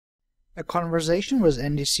A conversation with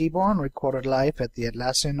Andy Seaborne recorded live at the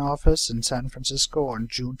Atlassian office in San Francisco on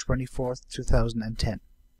June 24th, 2010.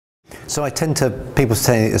 So people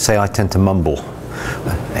say I tend to mumble.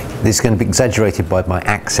 This is going to be exaggerated by my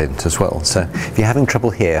accent as well. So if you're having trouble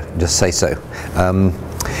here, just say so.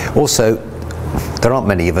 Also, there aren't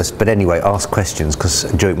many of us, but anyway, ask questions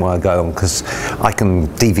during while I go on, because I can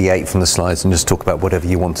deviate from the slides and just talk about whatever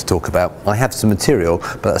you want to talk about. I have some material,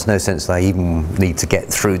 but that's no sense that I even need to get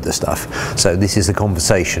through the stuff. So this is a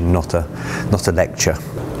conversation, not a lecture.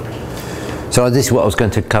 So this is what I was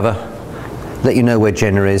going to cover. Let you know where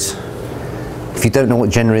Jena is. If you don't know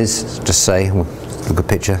what Jena is, just say, look at the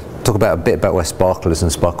picture. Talk about a bit about where SPARQL is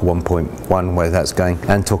and SPARQL 1.1, where that's going,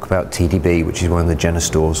 and talk about TDB, which is one of the Jena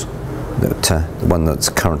stores. The one that's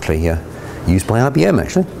currently used by IBM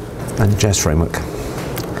actually, and Jazz Framework.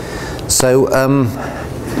 So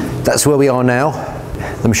that's where we are now.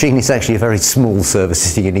 The machine is actually a very small server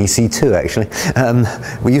sitting in EC2 actually.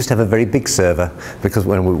 We used to have a very big server because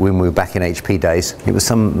when we were back in HP days, it was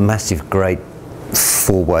some massive great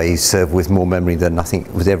four-way server with more memory than I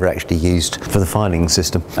think was ever actually used for the filing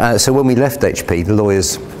system. So when we left HP, the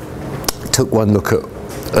lawyers took one look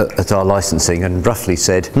at our licensing and roughly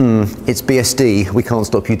said, it's BSD, we can't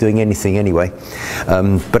stop you doing anything anyway.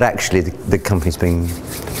 But actually the company's been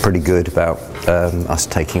pretty good about us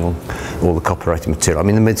taking on all the copyrighted material. I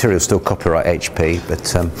mean, the material is still copyright HP,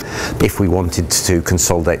 but if we wanted to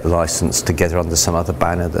consolidate the license together under some other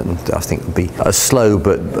banner, then I think it would be a slow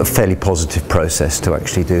but a fairly positive process to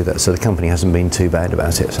actually do that. So the company hasn't been too bad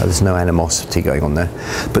about it, so there's no animosity going on there.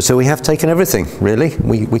 But so we have taken everything, really.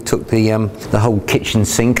 We took the whole kitchen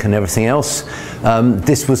sink and everything else.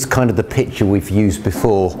 This was kind of the picture we've used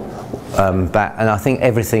before, and I think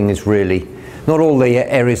everything is really, not all the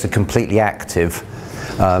areas are completely active,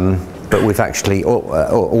 but we've actually,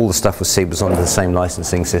 all the stuff was on the same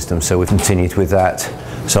licensing system, so we've continued with that.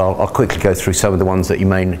 So I'll quickly go through some of the ones that you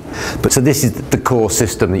may, but so this is the core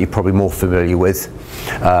system that you're probably more familiar with.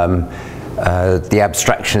 The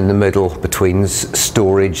abstraction in the middle between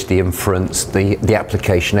storage, the inference, the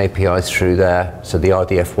application APIs through there, so the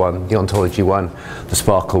RDF one, the ontology one, the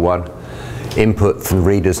SPARQL one, input from the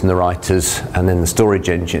readers and the writers, and then the storage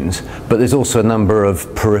engines. But there's also a number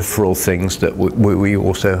of peripheral things that we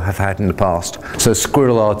also have had in the past. So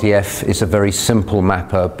Squirrel RDF is a very simple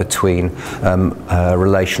mapper between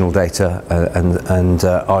relational data and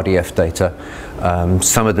RDF data.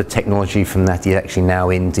 Some of the technology from that is actually now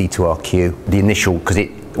in D2RQ. The initial, because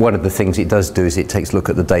one of the things it does do is it takes a look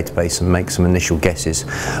at the database and makes some initial guesses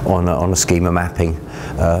on a schema mapping,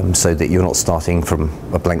 so that you're not starting from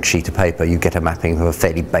a blank sheet of paper. You get a mapping of a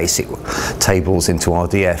fairly basic tables into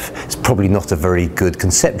RDF. It's probably not a very good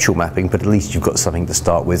conceptual mapping, but at least you've got something to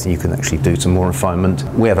start with and you can actually do some more refinement.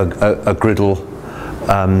 We have a griddle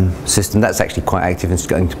system that's actually quite active and is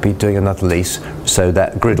going to be doing another release. So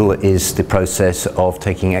that griddle is the process of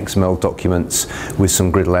taking XML documents with some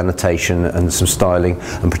griddle annotation and some styling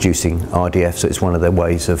and producing RDF. So it's one of their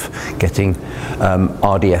ways of getting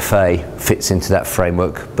RDFA fits into that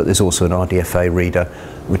framework, but there's also an RDFA reader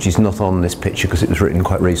which is not on this picture because it was written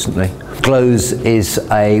quite recently. Glows is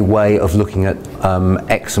a way of looking at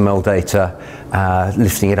XML data,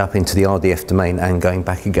 lifting it up into the RDF domain and going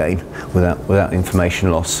back again without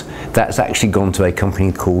information loss. That's actually gone to a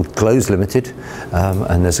company called Glows Limited,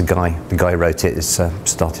 and there's the guy who wrote it has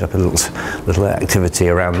started up a little activity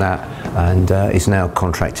around that, and is now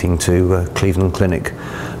contracting to Cleveland Clinic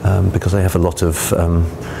because they have a lot of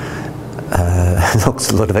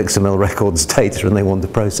XML records data and they want to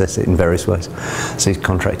process it in various ways. So he's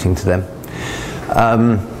contracting to them.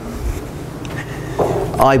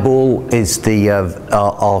 Eyeball is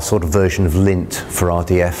our sort of version of lint for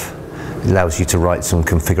RDF. It allows you to write some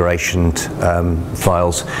configuration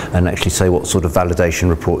files and actually say what sort of validation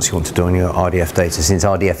reports you want to do on your RDF data, since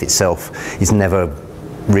RDF itself is never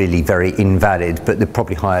really very invalid, but there are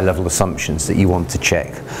probably higher level assumptions that you want to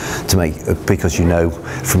check to make, because you know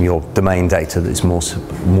from your domain data that it's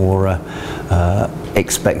more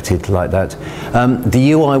expected like that.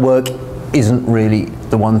 The UI work isn't really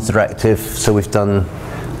the ones that are active, so we've done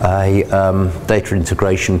a data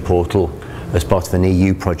integration portal as part of an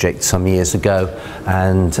EU project some years ago,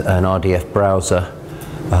 and an RDF browser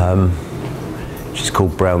which is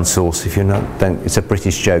called Brown Source. If you're not, it's a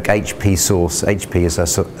British joke. HP Source. HP is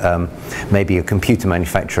maybe a computer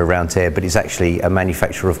manufacturer around here, but it's actually a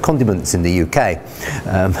manufacturer of condiments in the UK.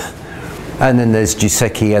 And then there's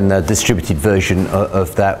Juseki and the distributed version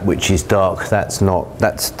of that, which is dark. That's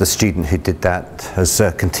the student who did that has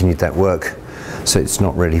continued that work. So it's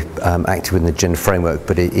not really active in the Jena framework,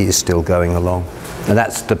 but it is still going along. And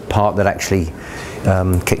that's the part that actually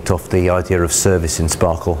kicked off the idea of service in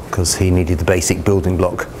SPARQL, because he needed the basic building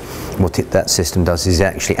block. What that system does is it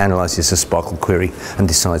actually analyzes a SPARQL query and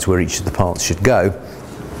decides where each of the parts should go,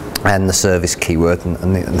 and the service keyword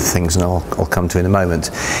and the things, and I'll come to in a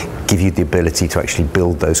moment, give you the ability to actually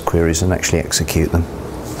build those queries and actually execute them.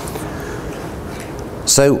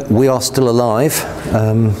 So we are still alive.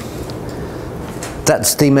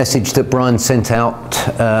 That's the message that Brian sent out.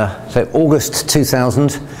 So August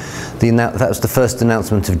 2000, that was the first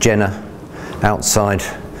announcement of Jena outside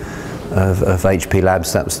of HP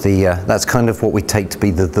Labs. That was that's kind of what we take to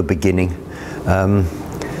be the beginning.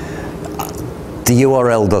 The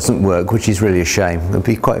URL doesn't work, which is really a shame. It'd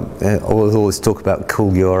be quite, always talk about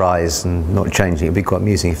cool URIs and not changing. It'd be quite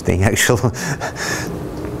amusing if the actual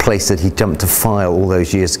place that he jumped to file all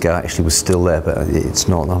those years ago actually was still there, but it's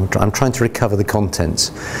not. I'm trying to recover the contents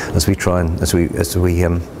as we try and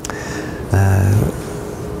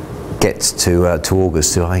get to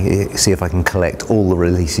August, so I see if I can collect all the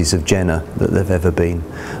releases of Jena that there've ever been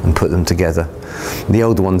and put them together. The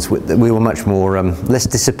older ones, we were much more less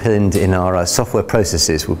disciplined in our software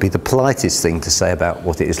processes, would be the politest thing to say about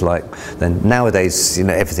what it is like. Then nowadays, you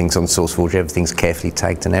know, everything's on SourceForge, everything's carefully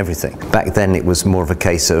tagged and everything. Back then, it was more of a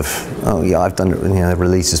case of, oh yeah, I've done it, you know, the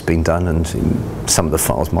release has been done, and some of the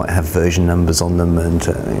files might have version numbers on them, and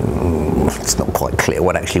it's not quite clear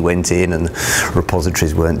what actually went in, and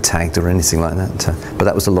repositories weren't tagged or anything like that. But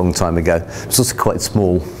that was a long time ago. It's also quite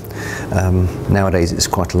small. Nowadays it's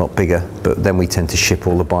quite a lot bigger, but then we tend to ship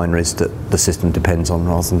all the binaries that the system depends on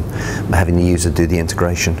rather than having the user do the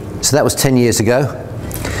integration. So that was 10 years ago.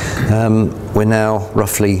 We're now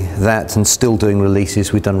roughly that and still doing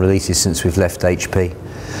releases. We've done releases since we've left HP.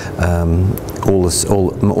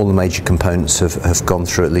 All the major components have gone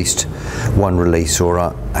through at least one release or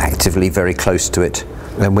are actively very close to it.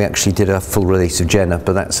 And we actually did a full release of Jena,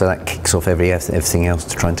 but so that kicks off everything else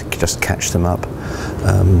to trying to just catch them up.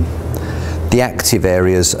 The active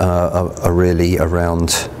areas are really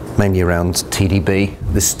mainly around TDB,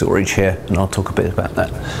 this storage here, and I'll talk a bit about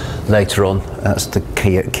that later on. That's the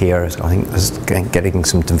key areas. I think is getting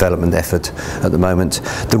some development effort at the moment.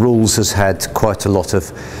 The rules has had quite a lot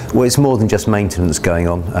of, well, it's more than just maintenance going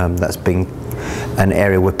on. That's been an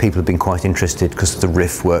area where people have been quite interested because of the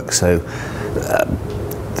RIF work. So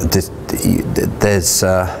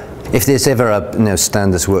if there's ever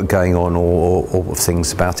standards work going on or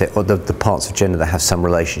things about it, or the parts of Jena that have some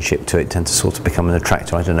relationship to it tend to sort of become an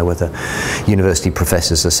attractor. I don't know whether university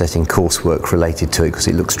professors are setting coursework related to it because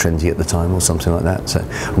it looks trendy at the time or something like that. So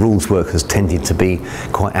rules work has tended to be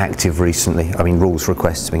quite active recently. I mean, rules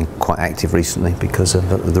requests have been quite active recently because of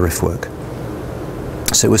the RIF work.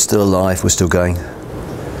 So we're still alive, we're still going.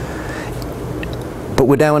 But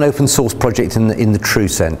we're now an open source project in the true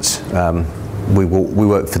sense. We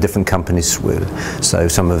work for different companies, so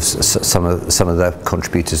some of the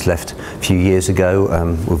contributors left a few years ago.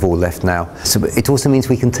 We've all left now. So it also means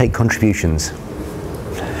we can take contributions.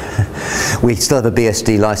 We still have a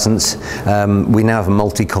BSD license. We now have a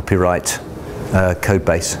multi-copyright code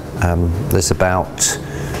base. There's about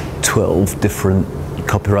 12 different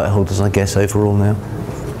copyright holders, I guess, overall now.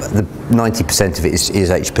 90% of it is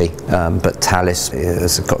HP, but Talis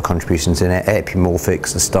has got contributions in it.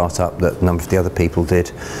 Epimorphics, the startup that a number of the other people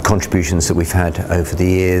did. Contributions that we've had over the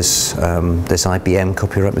years. There's IBM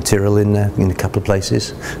copyright material in there in a couple of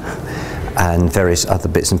places, and various other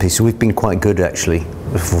bits and pieces. We've been quite good actually,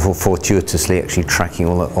 fortuitously actually tracking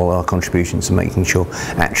all our contributions and making sure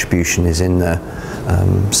attribution is in there.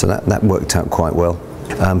 So that worked out quite well.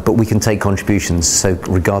 But we can take contributions, so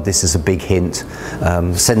regard this as a big hint.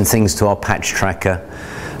 Send things to our patch tracker.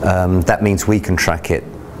 That means we can track it,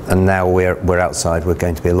 and now we're outside. We're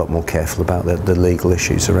going to be a lot more careful about the legal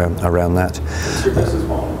issues around that. What's your business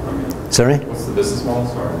model? Sorry? What's the business model?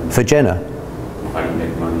 Sorry. For Jena? How do you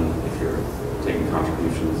make money if you're taking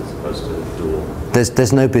contributions as opposed to dual?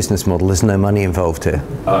 There's no business model. There's no money involved here.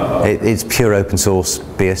 It's pure open source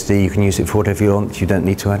BSD. You can use it for whatever you want. You don't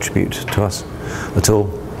need to attribute to us at all.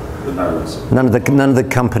 None of the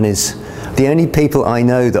companies. The only people I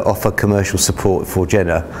know that offer commercial support for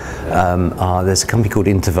Jena there's a company called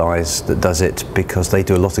Intervise that does it because they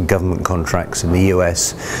do a lot of government contracts in the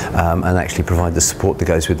US and actually provide the support that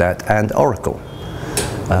goes with that, and Oracle.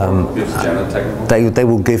 They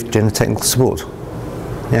will give Jena technical support.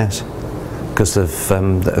 Yes. Because of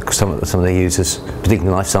some of the users, particularly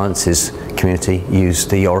life sciences community, use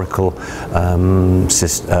the Oracle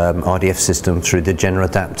RDF system through the Jena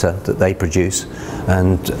adapter that they produce,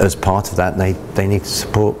 and as part of that, they need to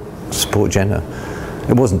support Jena.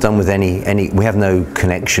 It wasn't done with any. We have no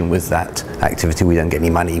connection with that activity. We don't get any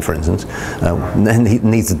money, for instance.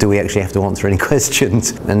 Neither do we actually have to answer any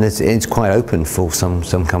questions. And it's quite open for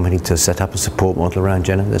some company to set up a support model around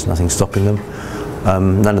Jena. There's nothing stopping them.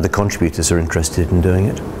 None of the contributors are interested in doing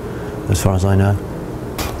it, as far as I know.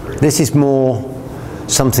 This is more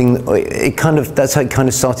something. That's how it kind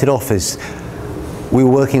of started off. Is we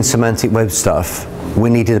were working semantic web stuff. We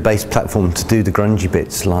needed a base platform to do the grungy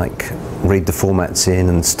bits, like read the formats in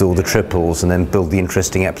and store the triples and then build the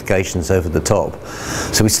interesting applications over the top.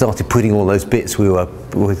 So we started putting all those bits we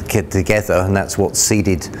get together, and that's what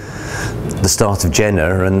seeded the start of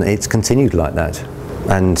Jena, and it's continued like that.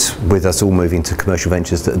 And with us all moving to commercial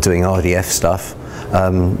ventures that are doing RDF stuff,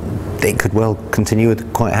 it could well continue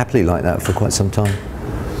quite happily like that for quite some time.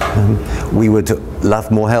 We would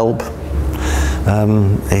love more help.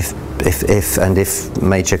 If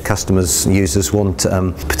major customers, users want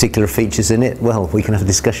particular features in it, well, we can have a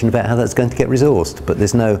discussion about how that's going to get resourced. But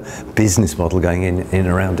there's no business model going in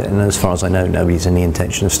around it, and as far as I know, nobody's any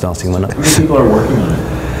intention of starting one up. How many people are working on it?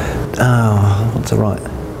 Oh, what's right?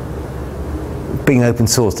 Being open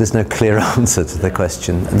source, there's no clear answer to the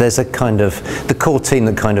question. There's a kind of, the core team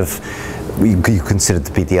that kind of you consider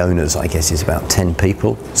to be the owners, I guess, is about 10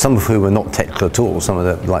 people. Some of whom are not technical at all. Some of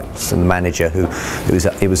the, like the manager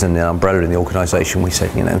it was an umbrella in the organisation. We said,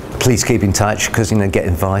 please keep in touch because get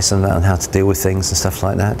advice on how to deal with things and stuff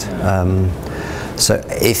like that. So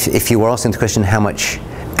if you were asking the question how much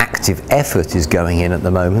active effort is going in at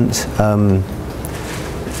the moment,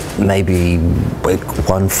 maybe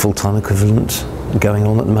one full-time equivalent going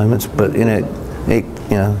on at the moment, but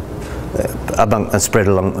spread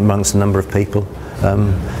amongst a number of people.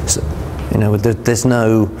 There's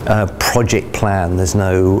no project plan. There's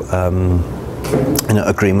no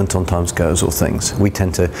agreement on timescales or things. We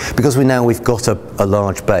tend to, because we've got a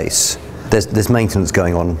large base. There's maintenance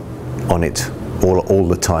going on it all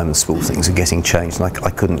the time, and small things are getting changed. Like I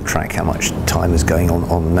couldn't track how much time is going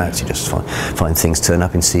on that. You just find things turn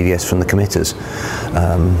up in CVS from the committers.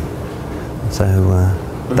 I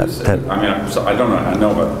don't know. I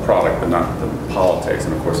know about the product, but not the politics.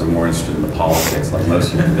 And of course, I'm more interested in the politics, like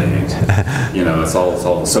most human beings. It's all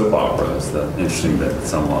the soap operas, the interesting bit at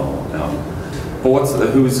some level. But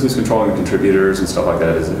who's controlling the contributors and stuff like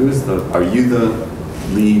that? Are you the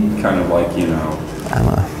lead kind of like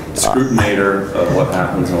scrutinator of what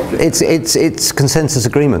happens? And what it's consensus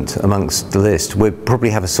agreement amongst the list. We probably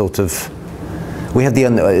have a sort of, we have the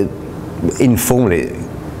informally.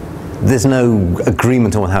 There's no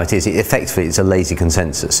agreement on how it is. Effectively, it's a lazy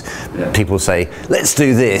consensus. Yeah. People say, "Let's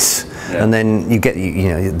do this," and then you get,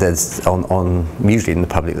 there's on usually in the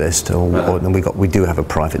public list, or we do have a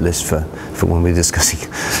private list for when we're discussing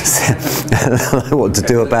what to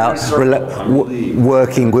do about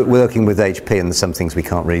working with HP, and there's some things we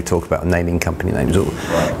can't really talk about, naming company names or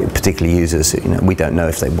particular users. We don't know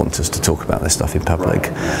if they want us to talk about their stuff in public.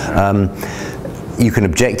 Right. You can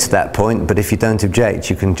object to that point, but if you don't object,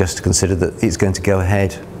 you can just consider that it's going to go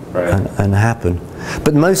ahead and happen.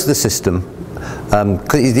 But most of the system,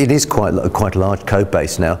 because it is quite a large code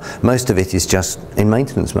base now, most of it is just in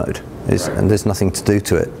maintenance mode, and there's nothing to do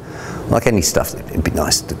to it. Like any stuff, it'd be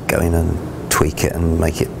nice to go in and tweak it and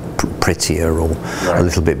make it prettier or a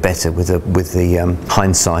little bit better with the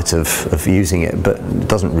hindsight of using it, but it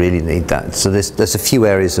doesn't really need that. So there's a few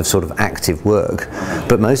areas of sort of active work,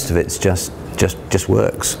 but most of it's just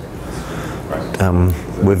works.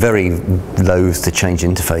 We're very loath to change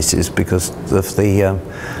interfaces because of the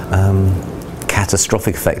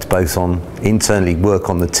catastrophic effect, both on internally work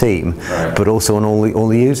on the team, but also on all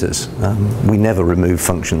the users. We never remove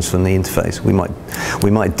functions from the interface.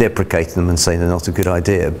 We might deprecate them and say they're not a good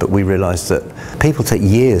idea, but we realise that people take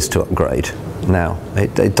years to upgrade now.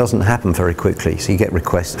 It doesn't happen very quickly. So you get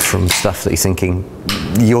requests from stuff that you're thinking,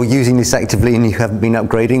 you're using this actively and you haven't been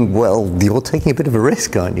upgrading. Well, you're taking a bit of a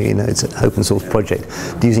risk, aren't you? It's an open source project.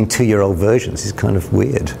 Using 2-year-old versions is kind of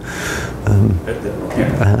weird.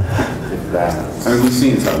 We've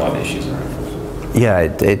seen a lot of issues around. Yeah,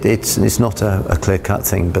 it's not a clear-cut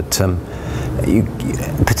thing, but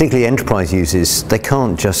particularly enterprise users, they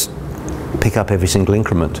can't just pick up every single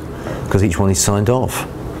increment because each one is signed off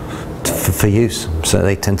for use. So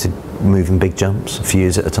they tend to move in big jumps, a few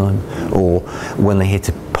years at a time, or when they hit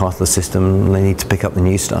a part of the system, they need to pick up the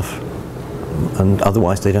new stuff, and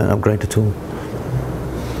otherwise they don't upgrade at all.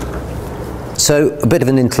 So a bit of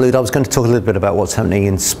an interlude. I was going to talk a little bit about what's happening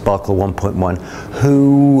in SPARQL 1.1.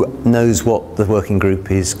 Who knows what the working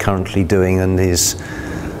group is currently doing and is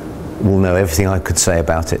will know everything I could say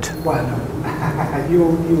about it. Well, no. you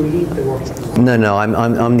lead the working group. No,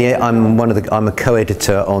 I'm a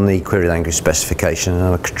co-editor on the query language specification, and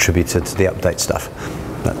I'm a contributor to the update stuff.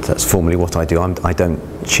 That's formally what I do. I don't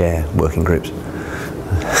chair working groups.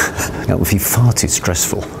 That would be far too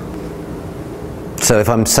stressful. So if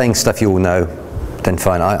I'm saying stuff you all know, then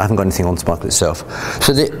fine. I haven't got anything on SPARQL itself.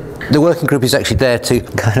 So the working group is actually there to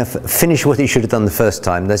kind of finish what it should have done the first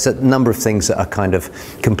time. There's a number of things that are kind of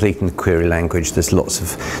complete in the query language. There's lots of,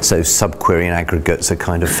 so subquery and aggregates are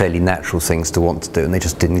kind of fairly natural things to want to do, and they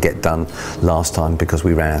just didn't get done last time because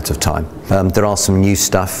we ran out of time. There are some new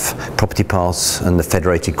stuff. Property paths and the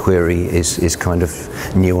federated query is kind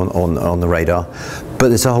of new on the radar. But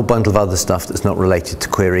there's a whole bundle of other stuff that's not related to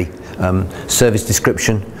query. Service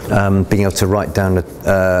description, being able to write down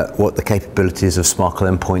what the capabilities of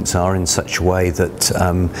SPARQL endpoints are in such a way that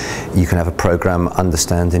you can have a program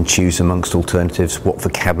understand and choose amongst alternatives what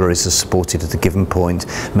vocabularies are supported at a given point,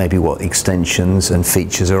 maybe what extensions and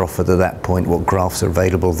features are offered at that point, what graphs are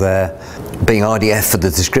available there. Being RDF for the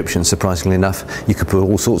description, surprisingly enough, you could put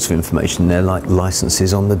all sorts of information there, like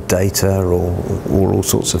licenses on the data or all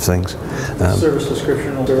sorts of things. Service description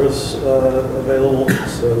service available,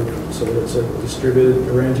 so it's a distributed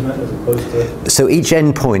arrangement as opposed to... So each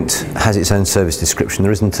endpoint has its own service description.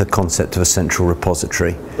 There isn't a concept of a central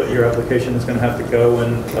repository. But your application is going to have to go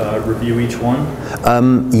and review each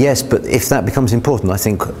one? Yes, but if that becomes important, I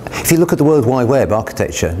think, if you look at the World Wide Web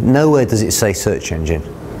architecture, nowhere does it say search engine.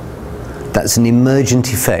 That's an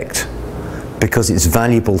emergent effect, because it's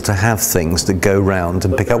valuable to have things that go round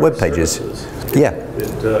and pick up web pages. Yeah. It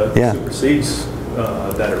supersedes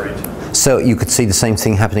that arrangement. So you could see the same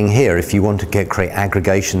thing happening here. If you want to create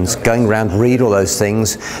aggregations, going around, read all those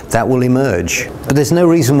things, that will emerge. But there's no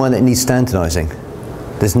reason why that needs standardizing.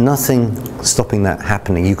 There's nothing stopping that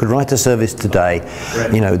happening. You could write a service today,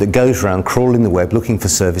 you know, that goes around crawling the web, looking for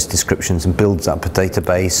service descriptions and builds up a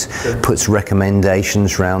database, puts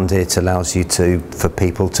recommendations around it, allows you for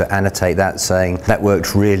people to annotate that, saying that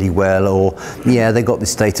worked really well, or yeah, they got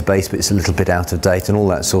this database, but it's a little bit out of date, and all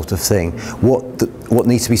that sort of thing. What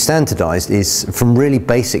needs to be standardized is from really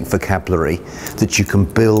basic vocabulary that you can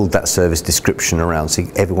build that service description around, so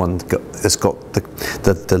everyone has got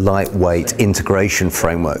the lightweight integration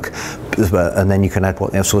framework, and then you can add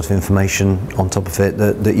what sort of information on top of it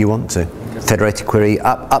that you want to. Federated query,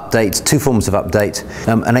 update, two forms of update,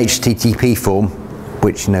 an HTTP form,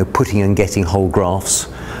 which, you know, putting and getting whole graphs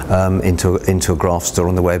into a graph store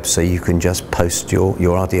on the web, so you can just post your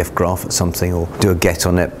RDF graph at something or do a get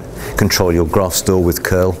on it, control your graph store with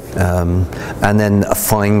curl, and then a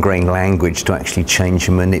fine-grained language to actually change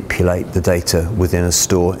and manipulate the data within a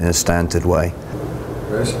store in a standard way.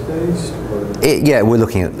 REST-based? Yeah, we're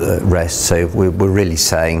looking at REST, so we're really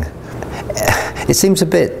saying, it seems a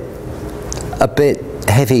bit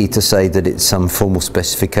heavy to say that it's some formal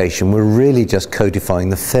specification. We're really just codifying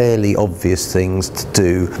the fairly obvious things to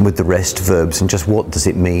do with the REST verbs, and just what does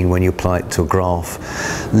it mean when you apply it to a graph.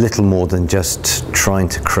 Little more than just trying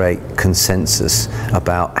to create consensus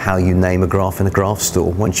about how you name a graph in a graph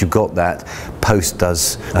store. Once you've got that, post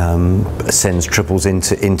sends triples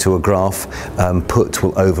into a graph, put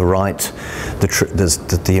will overwrite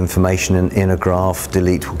the information in a graph,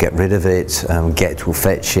 delete will get rid of it, get will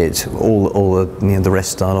fetch it, all the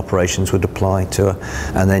REST style operations would apply to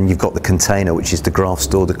and then you've got the container, which is the graph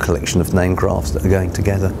store, the collection of named graphs that are going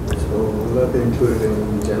together. So will that be included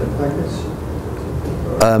in Jena package?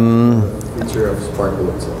 Feature of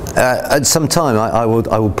SPARQL itself? At some time I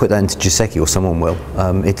will put that into Giseki, or someone will.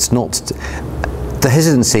 It's not, the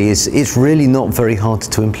hesitancy is, it's really not very hard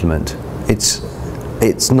to implement.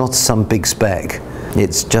 It's not some big spec.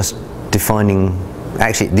 It's just defining.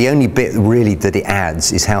 Actually, the only bit really that it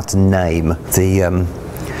adds is how to name the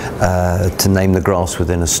graphs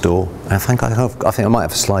within a store. I think I might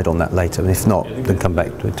have a slide on that later, and if not, then come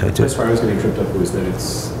back to it. That's where I was getting tripped up, was that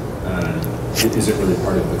is it really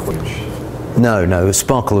part of the query? No,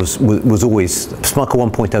 SPARQL was always,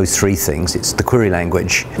 SPARQL 1.0 is three things. It's the query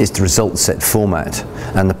language, it's the result set format,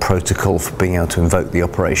 and the protocol for being able to invoke the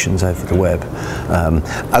operations over the web.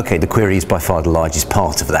 Okay, the query is by far the largest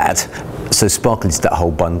part of that. So SPARQL is that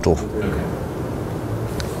whole bundle.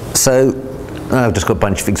 Okay. So, I've just got a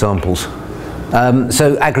bunch of examples.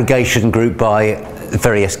 So aggregation group by,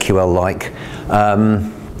 very SQL-like.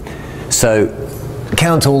 So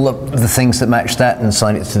count all the things that match that and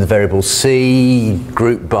assign it to the variable C,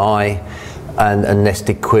 group by, and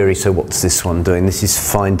nested query. So what's this one doing? This is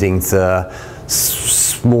finding the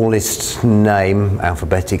smallest name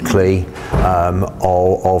alphabetically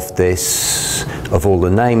of this list of all the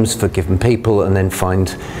names for given people, and then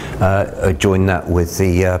join that with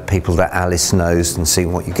the people that Alice knows and see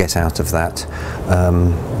what you get out of that.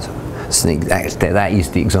 So that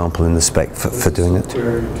is the example in the spec for doing it.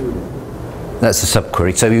 That's a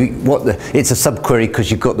subquery. So it's a subquery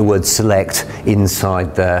because you've got the word select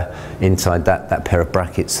inside that pair of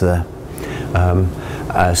brackets there.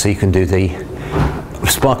 So you can do the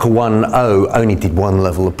SPARQL 1.0 only did one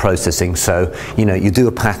level of processing. So you do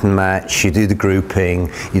a pattern match, you do the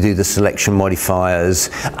grouping, you do the selection modifiers,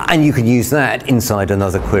 and you can use that inside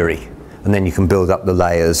another query. And then you can build up the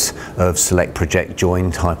layers of select, project,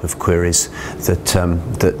 join type of queries that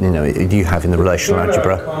you have in the relational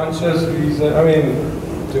algebra. Conscious reason, I mean,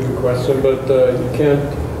 it's a good question, but you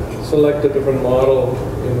can't select a different model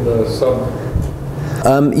in the sub.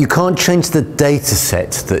 You can't change the data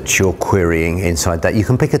set that you're querying inside that. You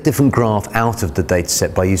can pick a different graph out of the data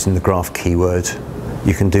set by using the graph keyword.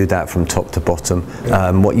 You can do that from top to bottom.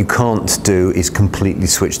 What you can't do is completely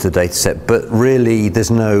switch the data set, but really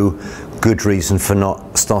there's no good reason for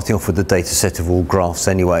not starting off with the data set of all graphs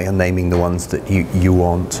anyway and naming the ones that you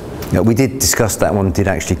want. We did discuss that one, did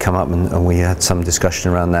actually come up, and we had some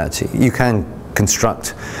discussion around that. You can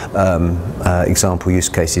construct example use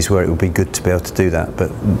cases where it would be good to be able to do that,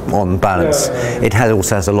 but on balance it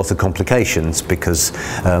also has a lot of complications because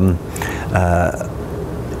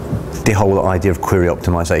the whole idea of query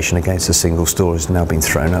optimization against a single store has now been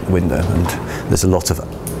thrown out the window, and there's a lot of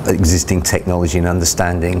existing technology and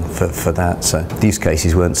understanding for that, so the use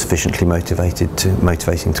cases weren't sufficiently motivating to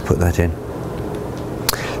put that in.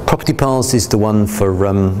 Property paths is the one for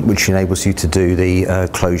which enables you to do the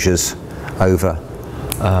closures over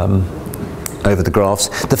the graphs.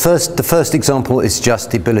 The first example is just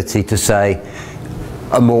the ability to say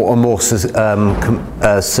a more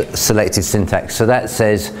selective syntax. So that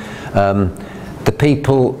says the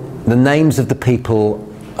names of the people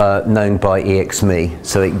known by exme.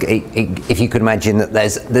 So if you could imagine that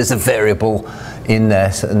there's a variable in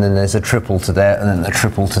there, and then there's a triple to there, and then a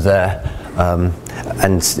triple to there,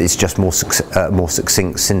 and it's just more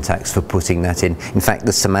succinct syntax for putting that in. In fact,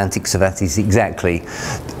 the semantics of that is exactly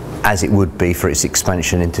as it would be for its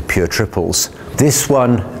expansion into pure triples. This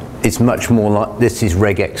one is much more like, this is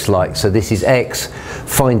regex-like. So this is X,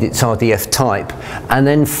 find its RDF type, and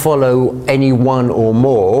then follow any one or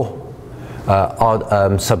more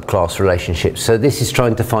subclass relationships. So this is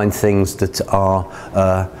trying to find things that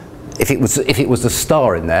are, if it was a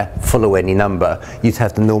star in there, follow any number, you'd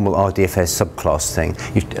have the normal RDFS subclass thing.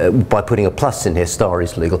 By putting a plus in here, star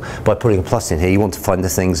is legal. By putting a plus in here, you want to find the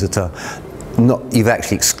things that are not, you've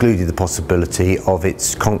actually excluded the possibility of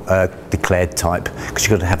its declared type, because you've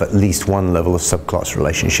got to have at least one level of subclass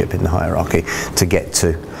relationship in the hierarchy to get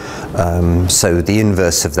to. So the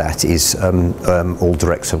inverse of that is all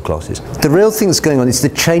direct subclasses. The real thing that's going on is the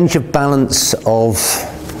change of balance of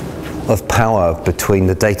power between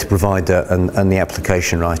the data provider and the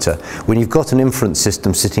application writer. When you've got an inference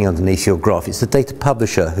system sitting underneath your graph, it's the data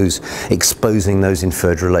publisher who's exposing those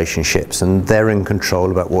inferred relationships, and they're in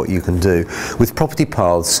control about what you can do. With property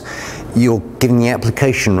paths, you're giving the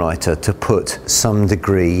application writer to put some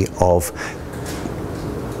degree of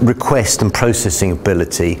request and processing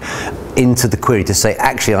ability into the query to say,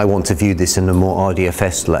 actually, I want to view this in a more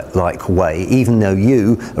RDFS-like way, even though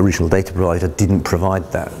you, original data provider, didn't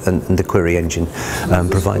provide that, and the query engine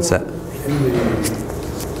provides that. In the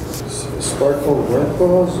SPARQL where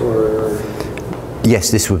clause, or? Yes,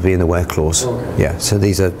 this would be in the where clause. Okay. Yeah, so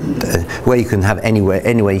these are where you can have anywhere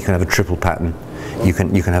you can have a triple pattern. You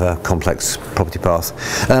can have a complex property path.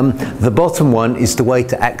 The bottom one is the way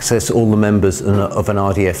to access all the members of an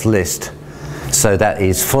RDF list. So that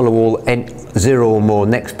is follow all 0 or more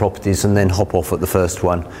next properties and then hop off at the first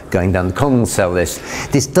one, going down the common cell list.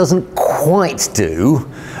 This doesn't quite do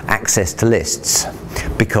access to lists,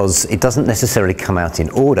 because it doesn't necessarily come out in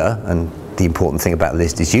order, and the important thing about a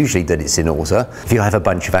list is usually that it's in order. If you have a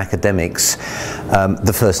bunch of academics,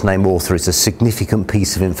 the first name author is a significant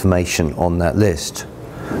piece of information on that list.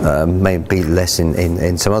 Maybe less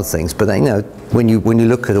in some other things, but when you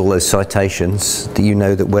look at all those citations, you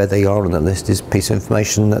know that where they are on the list is a piece of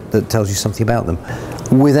information that tells you something about them,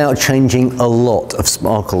 without changing a lot of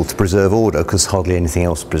SPARQL to preserve order, because hardly anything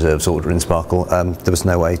else preserves order in SPARQL. There was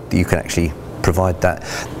no way that you can actually provide that.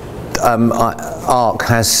 Arc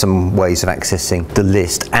has some ways of accessing the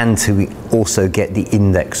list and to also get the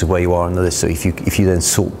index of where you are on the list. So if you then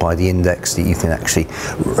sort by the index, that you can actually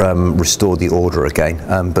restore the order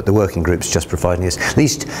again. But the working group's just providing this. At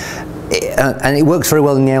least And it works very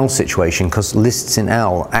well in the OWL situation, because lists in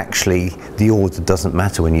OWL, actually the order doesn't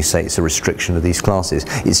matter when you say it's a restriction of these classes.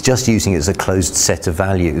 It's just using it as a closed set of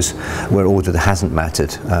values where order hasn't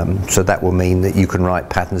mattered. So that will mean that you can write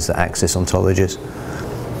patterns that access ontologies.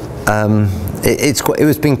 It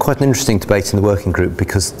was been quite an interesting debate in the working group,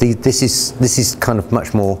 because this is kind of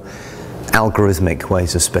much more algorithmic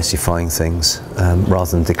ways of specifying things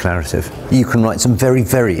rather than declarative. You can write some very,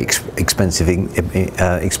 very expensive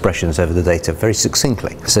expressions over the data very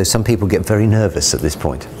succinctly. So some people get very nervous at this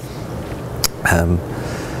point.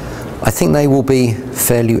 I think they will be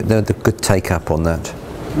the good take up on that.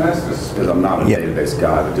 Can I ask this, because I'm not a database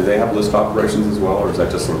guy, but do they have list operations as well, or is that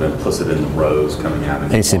just sort of implicit in the rows coming out?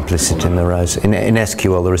 It's implicit in the rows. In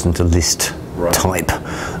SQL, there isn't a list type,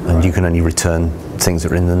 and you can only return things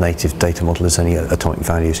that are in the native data model as only atomic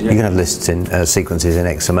values. You can have lists in sequences in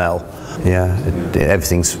XML.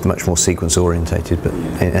 Everything's much more sequence orientated, but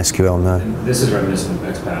in SQL, no. And this is reminiscent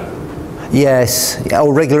of XPath. Yes,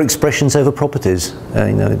 or regular expressions over properties.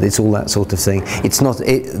 You know, it's all that sort of thing. It's not.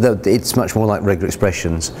 It's much more like regular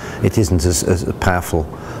expressions. It isn't as powerful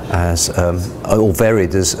as or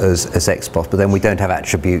varied as XPath. But then we don't have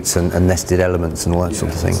attributes and nested elements and all that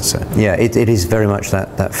sort of thing. So yeah, it is very much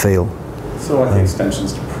that feel. So like the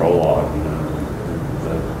extensions to Prolog, you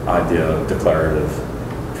know, the idea of declarative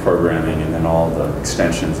programming, and then all the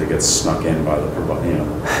extensions that get snuck in by the you know,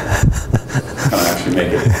 kind of actually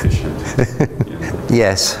make it efficient. You know.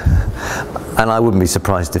 Yes, and I wouldn't be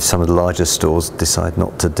surprised if some of the larger stores decide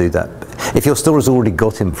not to do that. If your store has already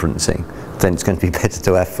got inferencing, then it's going to be better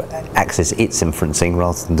to access its inferencing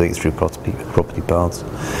rather than doing it through property paths.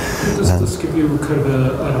 Does this give you kind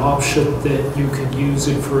of an option that you can use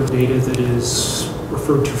it for data that is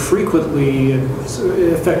referred to frequently, and so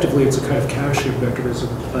effectively it's a kind of caching mechanism,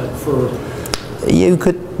 but for... You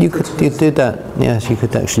could do that. Yes, you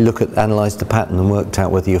could actually analyse the pattern and work out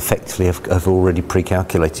whether you effectively have already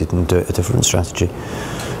pre-calculated and do it a different strategy.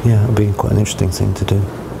 Yeah, it would be quite an interesting thing to do.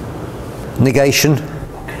 Negation,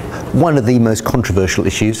 one of the most controversial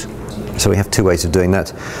issues. So we have two ways of doing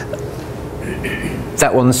that.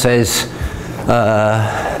 That one says,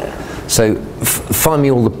 find me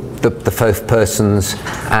all the FOF persons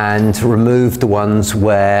and remove the ones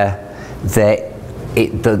where there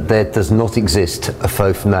does not exist a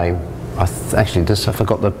FOF name. Actually, I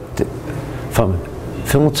forgot the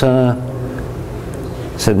filter.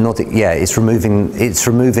 So it's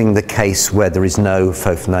removing the case where there is no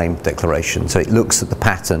FOF name declaration. So it looks at the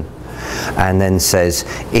pattern and then says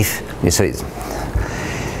the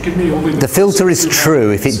filter is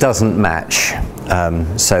true if it doesn't match.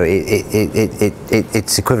 So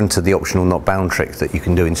it's equivalent to the optional not bound trick that you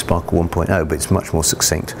can do in SPARQL 1.0, but it's much more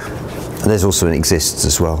succinct. And there's also an exists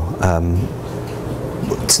as well.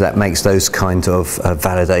 So that makes those kind of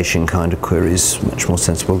validation kind of queries much more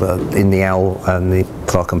sensible. In the OWL and the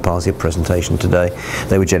Clark and Parsia presentation today,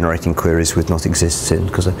 they were generating queries with not exists in,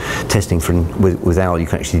 because testing with OWL you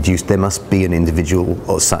can actually deduce there must be an individual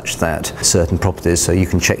or such that certain properties, so you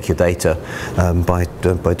can check your data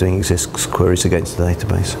by doing exists queries against the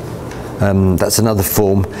database. That's another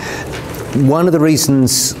form. One of the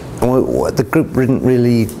reasons the group didn't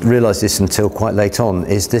really realise this until quite late on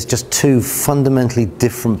is there's just two fundamentally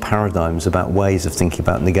different paradigms about ways of thinking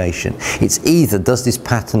about negation. It's either does this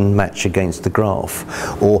pattern match against the graph,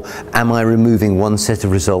 or am I removing one set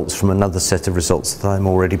of results from another set of results that I'm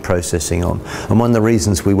already processing on. And one of the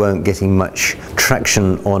reasons we weren't getting much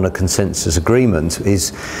traction on a consensus agreement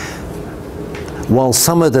is, while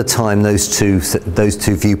some of the time those two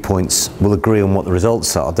viewpoints will agree on what the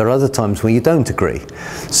results are, there are other times where you don't agree.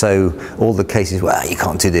 So all the cases, well, you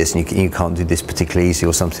can't do this and you can't do this particularly easy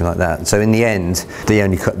or something like that. So in the end,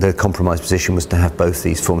 the compromise position was to have both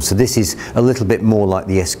these forms. So this is a little bit more like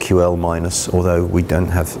the SQL minus, although we don't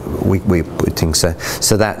have, we're putting so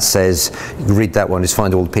that says, read that one, is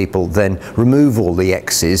find all the people, then remove all the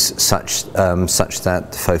X's such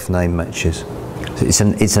that the FOF name matches. It's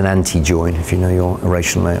an anti-join, if you know your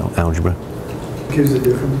relational algebra. Gives a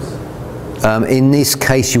difference? In this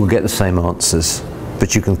case, you will get the same answers,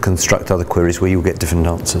 but you can construct other queries where you'll get different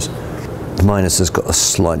answers. The minus has got a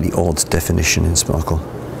slightly odd definition in SPARQL.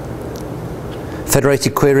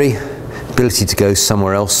 Federated query, ability to go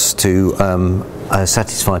somewhere else to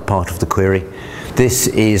satisfy part of the query. This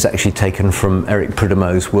is actually taken from Eric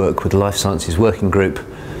Prudemo's work with the Life Sciences Working Group.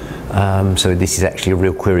 So this is actually a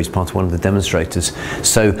real query as part of one of the demonstrators.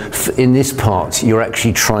 So in this part, you're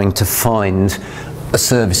actually trying to find a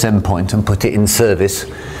service endpoint and put it in service.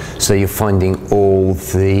 So you're finding all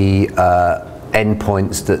the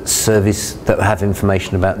endpoints that have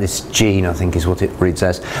information about this gene, I think is what it reads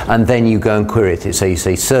as, and then you go and query it. So you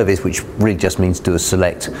say service, which really just means do a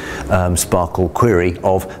select SPARQL query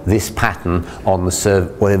of this pattern on the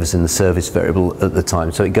whatever's in the service variable at the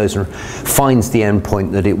time. So it goes and finds the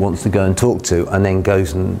endpoint that it wants to go and talk to, and then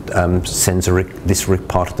goes and sends this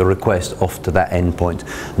part of the request off to that endpoint,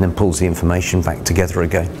 and then pulls the information back together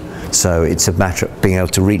again. So it's a matter of being able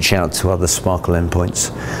to reach out to other SPARQL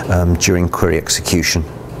endpoints during query execution.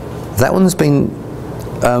 That one's been,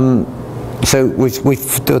 so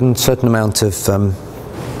we've done a certain amount of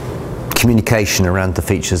communication around the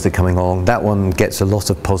features that are coming along. That one gets a lot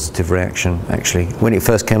of positive reaction, actually. When it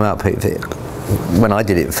first came up, when I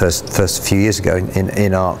did it first few years ago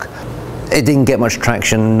in ARC, it didn't get much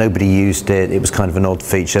traction, nobody used it, it was kind of an odd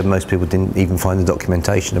feature, most people didn't even find the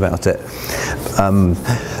documentation about it.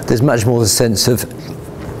 There's much more the sense of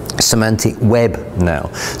semantic web now,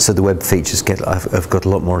 so the web features have got a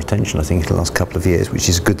lot more attention, I think, in the last couple of years, which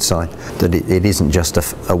is a good sign, that it isn't just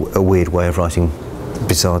a weird way of writing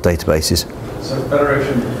bizarre databases. So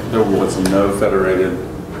Federation, there was no federated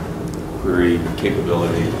query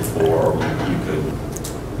capability before you could...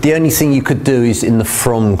 The only thing you could do is in the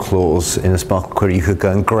from clause in a SPARQL query, you could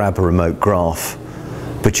go and grab a remote graph,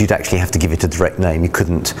 but you'd actually have to give it a direct name. You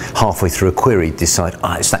couldn't halfway through a query decide,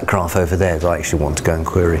 it's that graph over there that I actually want to go and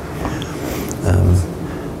query.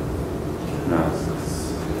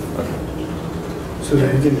 So you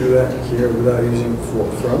can do that here without using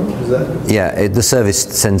from, is that? Yeah, the service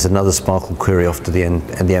sends another SPARQL query off to the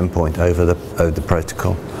endpoint over the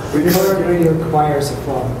protocol. It already requires a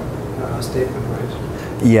from statement, right?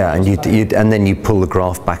 Yeah, and and then you pull the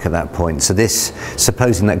graph back at that point. So this,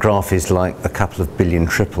 supposing that graph is like a couple of billion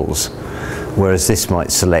triples, whereas this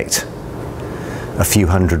might select a few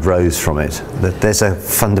hundred rows from it. There's a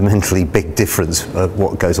fundamentally big difference of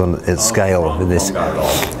what goes on at scale in this.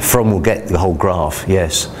 From will get the whole graph,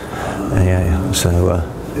 yes. Yeah. So.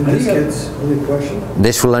 In this case, only question?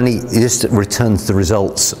 This returns the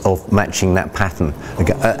results of matching that pattern.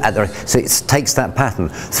 So it takes that pattern,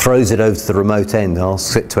 throws it over to the remote end,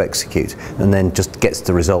 asks it to execute, and then just gets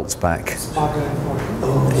the results back.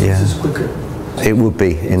 This is quicker. It would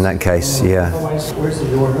be in that case, yeah. Where's the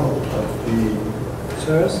URL of the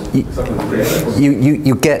service?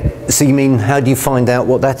 You get, so you mean, how do you find out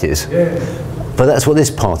what that is? Yeah. But that's what this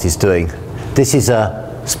part is doing. This is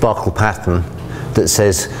a SPARQL pattern that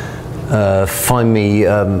says, find me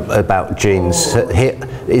about genes. Here,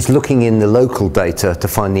 it's looking in the local data to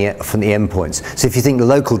find from the endpoints. So if you think the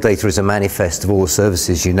local data is a manifest of all the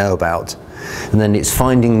services you know about, and then it's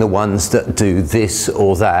finding the ones that do this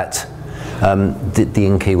or that, the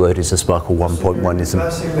in keyword is a SPARQL 1.1. So you're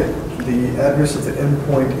passing the address of the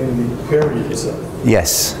endpoint in the query itself?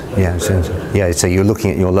 Yes, yeah. So you're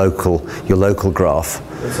looking at your local graph,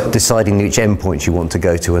 deciding which endpoint you want to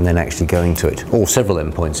go to, and then actually going to it, or several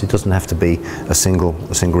endpoints. It doesn't have to be a single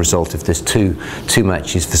result. If there's two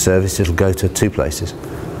matches for service, it'll go to 2 places.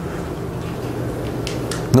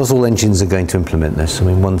 Not all engines are going to implement this. I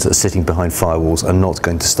mean, ones that are sitting behind firewalls are not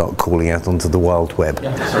going to start calling out onto the wild web.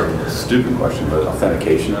 Yeah, sort of a stupid question, but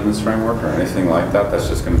authentication in this framework or anything like that, that's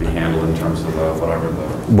just going to be handled in terms of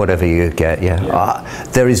whatever you get, yeah.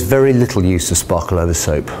 There is very little use of SPARQL over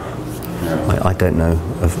SOAP. Yeah. I don't know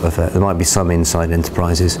of that. There might be some inside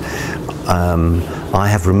enterprises. I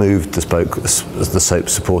have removed the SOAP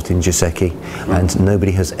support in Giseki, and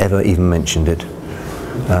nobody has ever even mentioned it.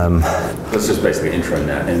 That's just basically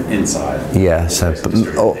intranet and inside. Yeah, so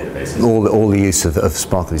all the use of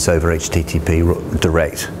SPARQL is over HTTP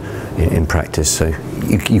direct in practice, so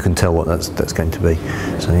you can tell what that's going to be.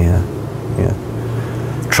 So yeah.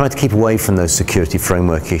 Try to keep away from those security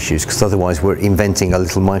framework issues, because otherwise we're inventing a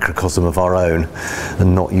little microcosm of our own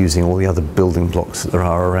and not using all the other building blocks that there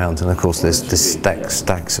are around. And of course there's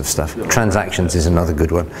stacks of stuff. Transactions is another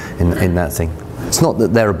good one in that thing. It's not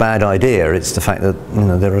that they're a bad idea, it's the fact that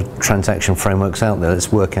there are transaction frameworks out there.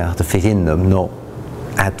 Let's work out how to fit in them, not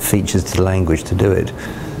add features to the language to do it.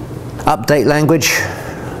 Update language.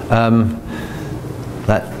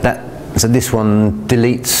 So this one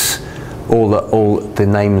deletes all the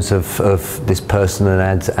names of this person and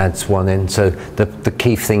adds one in. So the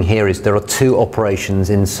key thing here is there are 2 operations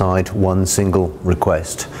inside one single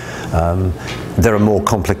request. There are more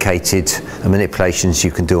complicated manipulations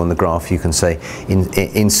you can do on the graph. You can say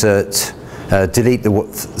insert delete the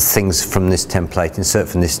things from this template, insert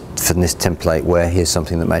from this template where here's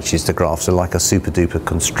something that matches the graph, so like a super duper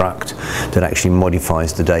construct that actually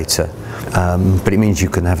modifies the data. But it means you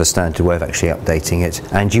can have a standard way of actually updating it,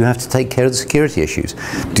 and you have to take care of the security issues.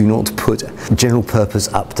 Do not put general purpose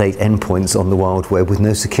update endpoints on the Wild Web with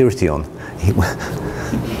no security on.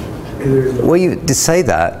 Well, you to say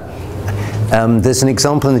that, there's an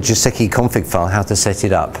example in the Joseki config file how to set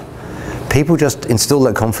it up. People just install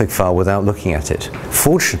that config file without looking at it.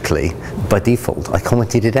 Fortunately, by default, I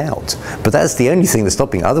commented it out. But that's the only thing that's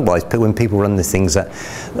stopping it. Otherwise, when people run the things that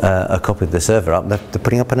are copied the server up, they're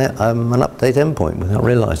putting up an update endpoint without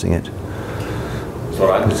realizing it.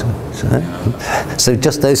 So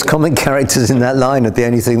just those comment characters in that line are the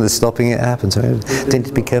only thing that's stopping it happen. So you need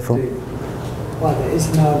to be careful. Well, there is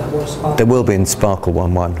no SPARQL. There will be in SPARQL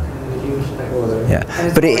 1.1. Yeah,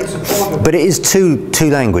 but it is two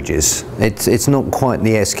languages. It's not quite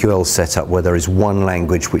the SQL setup where there is one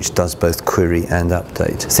language which does both query and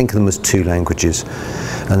update. Think of them as two languages,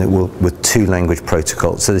 and it will with two language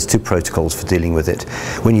protocols. So there's two protocols for dealing with it.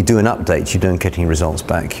 When you do an update, you don't get any results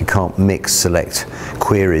back. You can't mix select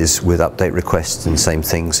queries with update requests and same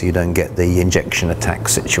thing, so you don't get the injection attack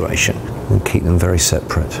situation. We'll keep them very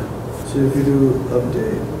separate. So if you do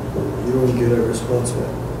update, you don't get a response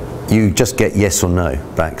back? You just get yes or no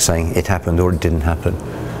back saying it happened or it didn't happen.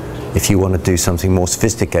 If you want to do something more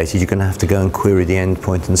sophisticated, you're going to have to go and query the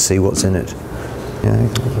endpoint and see what's in it. Yeah,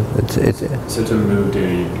 so to move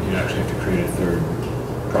data, you actually have to create a third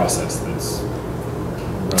process that's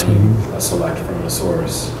running a select from a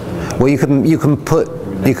source. Well, you can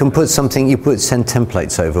put something. You send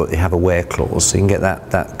templates over. You have a where clause, so you can get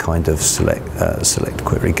that kind of select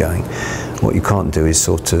query going. What you can't do is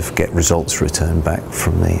sort of get results returned back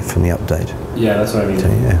from the update. Yeah, that's what I mean. So,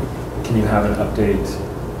 yeah. Can you have an update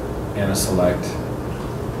and a select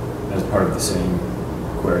as part of the same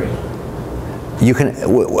query? You can.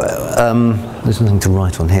 There's nothing to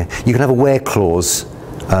write on here. You can have a where clause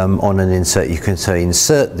on an insert. You can say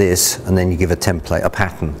insert this, and then you give a template, a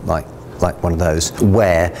pattern like one of those,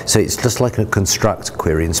 where, so it's just like a construct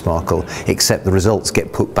query in SPARQL, except the results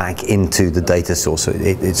get put back into the data source, so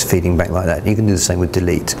it's feeding back like that. And you can do the same with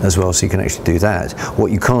delete as well, so you can actually do that.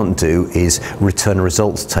 What you can't do is return a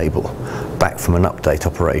results table back from an update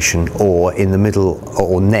operation, or in the middle,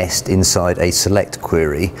 or nest inside a select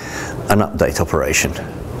query, an update operation.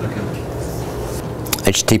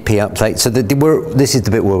 HTTP update, so this is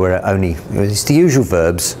the bit where we're only, it's the usual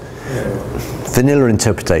verbs. Vanilla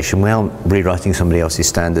interpretation, we aren't rewriting somebody else's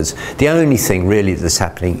standards. The only thing really that's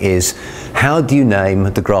happening is how do you name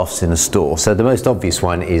the graphs in a store? So the most obvious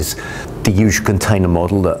one is the usual container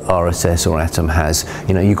model that RSS or Atom has.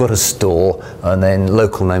 You know, you've got a store, and then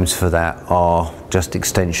local names for that are just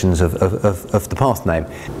extensions of the path name.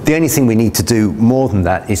 The only thing we need to do more than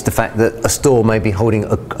that is the fact that a store may be holding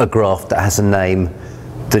a graph that has a name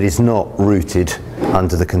that is not rooted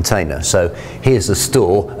under the container. So here's the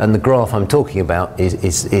store, and the graph I'm talking about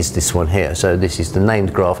is this one here. So this is the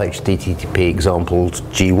named graph HTTP examples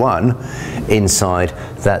G1 inside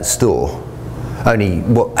that store. Only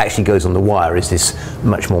what actually goes on the wire is this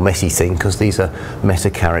much more messy thing, because these are meta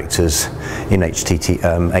characters in HTTP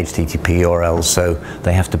URLs, so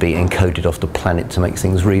they have to be encoded off the planet to make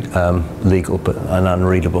things legal but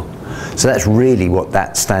unreadable. So that's really what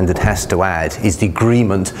that standard has to add, is the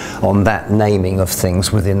agreement on that naming of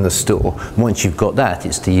things within the store. Once you've got that,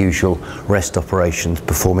 it's the usual REST operations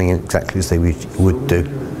performing exactly as they would do.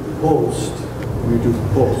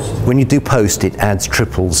 When you do post, it adds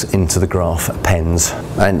triples into the graph, appends,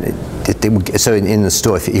 and so in the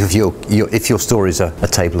store, if your store is a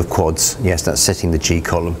table of quads, yes, that's setting the G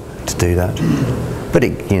column to do that. But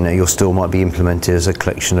your store might be implemented as a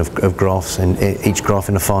collection of graphs, and each graph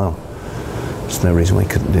in a file. There's no reason we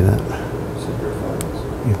couldn't do that.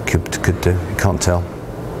 You could do. You can't tell.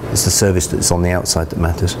 It's the service that's on the outside that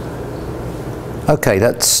matters. Okay,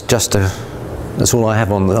 that's all I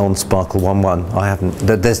have on SPARQL 1.1. I haven't.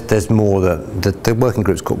 There's more. The working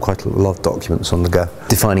group's got quite a lot of documents on the go.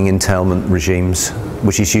 Defining entailment regimes,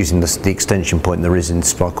 which is using the extension point there is in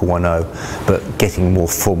SPARQL 1.0, but getting more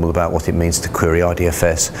formal about what it means to query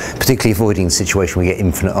RDFS, particularly avoiding the situation where you get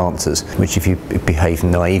infinite answers, which if you behave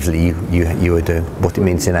naively, you would do. What it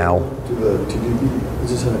means in OWL. To the TDB, I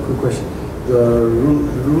just had a quick question. The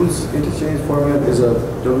rules interchange format is a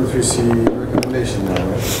W3C recommendation now,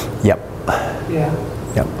 right? Yep. Yeah.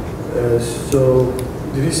 Yep. So,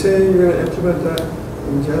 did you say you're going to implement that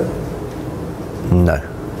in Jena? No.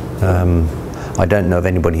 I don't know of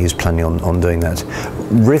anybody who's planning on doing that.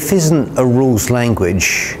 RIF isn't a rules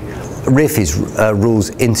language RIF is Rules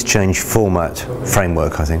Interchange Format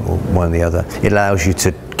Framework, I think, or one or the other. It allows you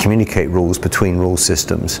to communicate rules between rule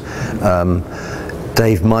systems.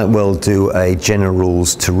 Dave might well do a Jena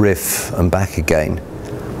rules to RIF and back again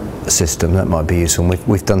system. That might be useful.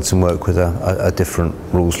 We've done some work with a different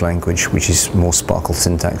rules language, which is more SPARQL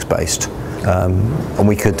syntax based. And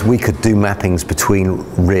we could do mappings between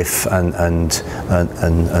RIF and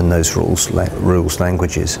those rules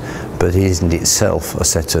languages, but it isn't itself a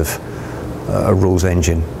set of a rules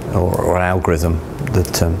engine or an algorithm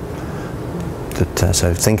that.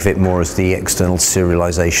 So think of it more as the external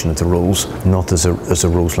serialization of the rules, not as a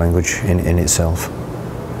rules language in itself.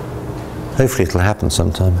 Hopefully it'll happen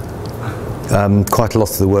sometime. Quite a lot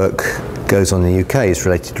of the work goes on in the UK is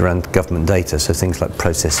related around government data, so things like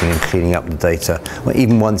processing and cleaning up the data. Well,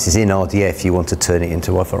 even once it's in RDF, you want to turn it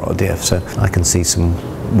into other RDF, so I can see some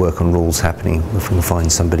work on rules happening if we can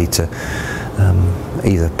find somebody to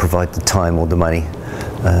either provide the time or the money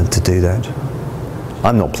to do that.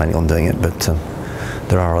 I'm not planning on doing it, but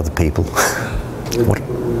there are other people.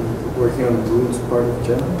 Working on the rules part of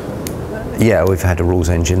Jena? Yeah, we've had a rules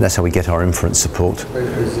engine. That's how we get our inference support.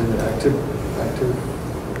 Is it active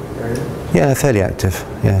area? Yeah, fairly active,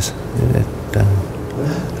 yes.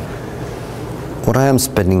 What I am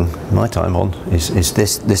spending my time on is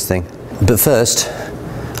this thing. But first,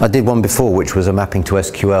 I did one before, which was a mapping to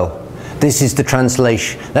SQL. This is the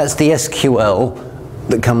translation. That's the SQL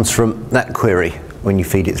that comes from that query when you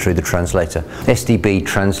feed it through the translator. SDB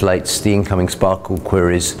translates the incoming SPARQL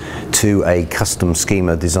queries to a custom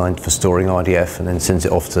schema designed for storing RDF and then sends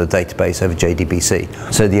it off to the database over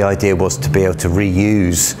JDBC. So the idea was to be able to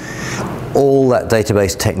reuse all that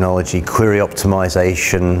database technology, query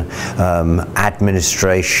optimization,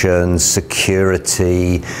 administration,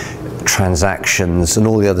 security, transactions, and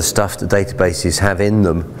all the other stuff that databases have in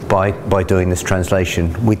them by doing this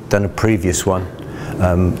translation. We'd done a previous one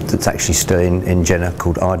that's actually still in Jena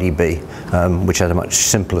called RDB, which had a much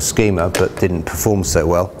simpler schema but didn't perform so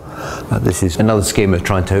well. This is another schema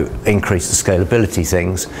trying to increase the scalability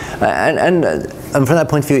things, and from that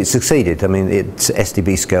point of view it succeeded. I mean,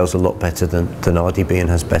 SDB scales a lot better than RDB and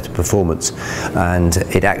has better performance, and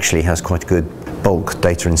it actually has quite a good bulk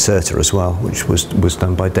data inserter as well, which was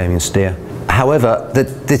done by Damien Steer. However,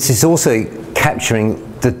 this is also capturing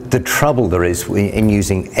the trouble there is in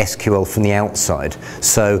using SQL from the outside.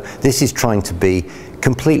 So this is trying to be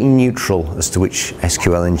completely neutral as to which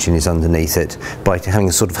SQL engine is underneath it by having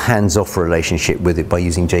a sort of hands-off relationship with it by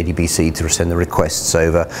using JDBC to send the requests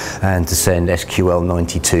over and to send SQL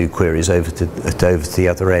 92 queries over to the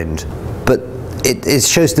other end. But it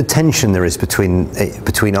shows the tension there is between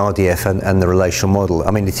RDF and the relational model. I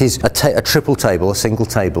mean, it is a triple table, a single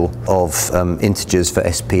table of integers for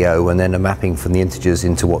SPO, and then a mapping from the integers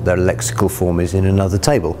into what their lexical form is in another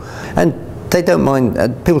table. And they don't mind,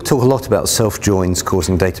 people talk a lot about self-joins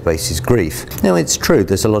causing databases grief. Now, it's true,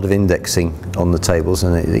 there's a lot of indexing on the tables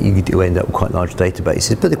and you do end up with quite large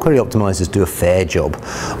databases, but the query optimizers do a fair job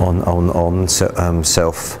on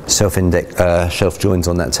self-joins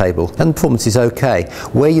on that table, and performance is okay.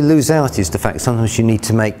 Where you lose out is the fact sometimes you need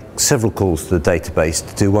to make several calls to the database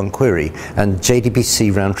to do one query, and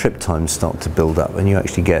JDBC round trip times start to build up, and you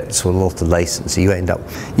actually get sort of a lot of latency. You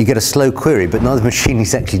get a slow query, but neither machine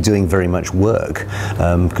is actually doing very much work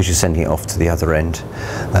because you're sending it off to the other end.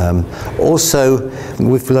 Also,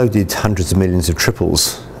 we've loaded hundreds of millions of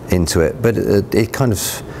triples into it, but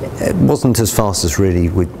it wasn't as fast as really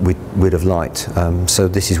we'd have liked. So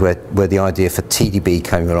this is where the idea for TDB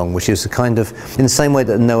came along, which is a kind of, in the same way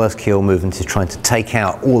that the NoSQL movement is trying to take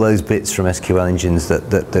out all those bits from SQL engines that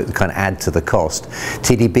kind of add to the cost.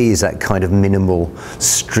 TDB is that kind of minimal,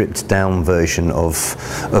 stripped down version of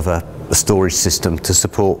a storage system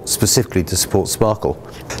specifically to support SPARQL.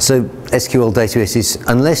 So SQL databases,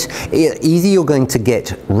 unless either you're going to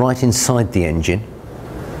get right inside the engine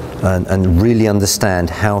and really understand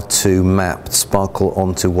how to map SPARQL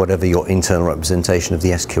onto whatever your internal representation of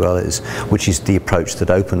the SQL is, which is the approach that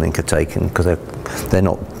OpenLink are taking, because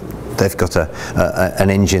they've got an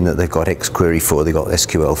engine that they've got XQuery for, they've got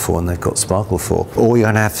SQL for, and they've got SPARQL for. Or you're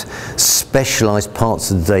going to have specialized parts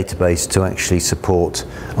of the database to actually support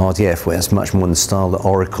RDF, where it's much more in the style that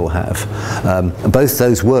Oracle have. Both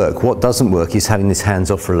those work. What doesn't work is having this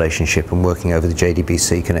hands-off relationship and working over the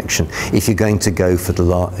JDBC connection. If you're going to go for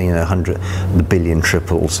the billion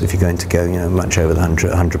triples, if you're going to go much over the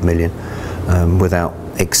 100 million, without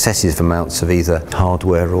excessive amounts of either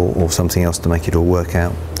hardware or something else to make it all work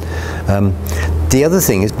out. The other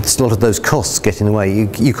thing is a lot of those costs get in the way.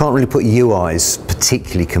 You can't really put UIs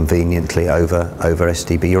particularly conveniently over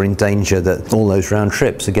SDB. You're in danger that all those round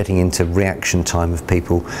trips are getting into reaction time of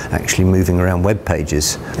people actually moving around web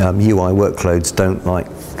pages. UI workloads don't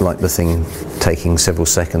like the thing taking several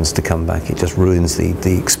seconds to come back. It just ruins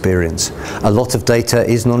the experience. A lot of data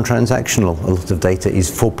is non-transactional. A lot of data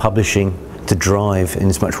is for publishing to drive, and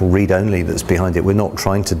it's much more read-only that's behind it. We're not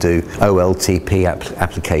trying to do OLTP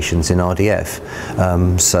applications in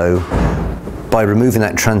RDF. So by removing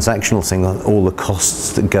that transactional thing, all the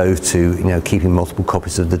costs that go to keeping multiple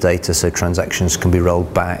copies of the data so transactions can be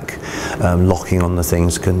rolled back, locking on the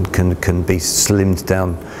things can be slimmed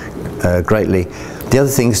down greatly. The other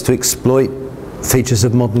thing is to exploit features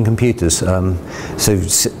of modern computers. So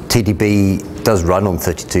TDB does run on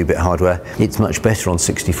 32-bit hardware. It's much better on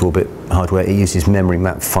 64-bit hardware. It uses memory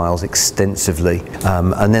map files extensively.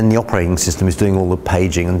 And then the operating system is doing all the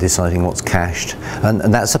paging and deciding what's cached.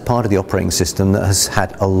 And that's a part of the operating system that has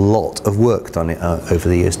had a lot of work done over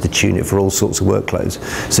the years to tune it for all sorts of workloads.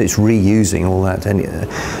 So it's reusing all that,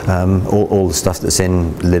 all the stuff that's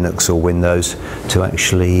in Linux or Windows to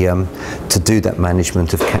actually to do that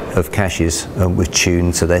management of caches with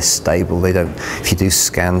tune so they're stable. They don't, if you do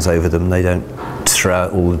scans over them, they don't throw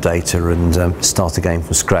out all the data and start again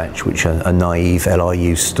from scratch, which a naive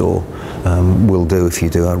LRU store will do if you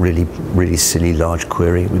do a really silly large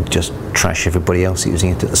query. It would just trash everybody else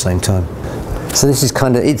using it at the same time. So this is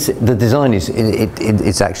kind of, the design is,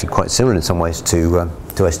 it's actually quite similar in some ways to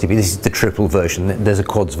SDB. This is the triple version. There's a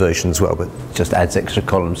quads version as well, but just adds extra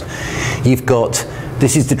columns. You've got,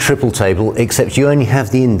 this is the triple table, except you only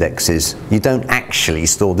have the indexes. You don't actually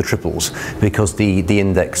store the triples because the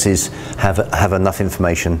indexes have enough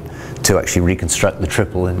information to actually reconstruct the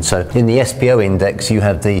triple. And so in the SPO index, you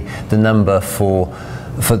have the number for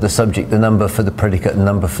the subject, the number for the predicate, the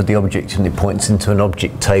number for the object, and it points into an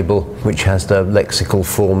object table which has the lexical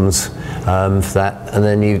forms for that, and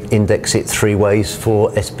then you index it 3 ways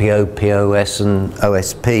for SPO, POS and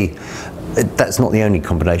OSP. That's not the only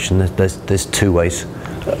combination. There's 2 ways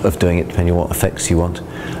of doing it depending on what effects you want.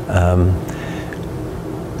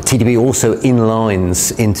 TDB also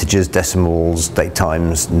inlines integers, decimals, date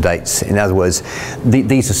times and dates. In other words,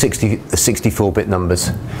 these are 64-bit numbers,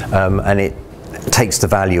 and it takes the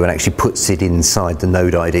value and actually puts it inside the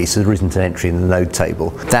node ID, so there isn't an entry in the node table.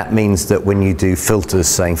 That means that when you do filters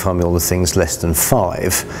saying find me all the things less than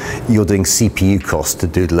 5, you're doing CPU cost to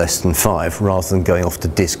do the less than 5 rather than going off to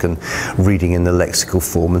disk and reading in the lexical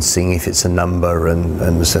form and seeing if it's a number and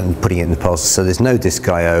putting it in the parser. So there's no disk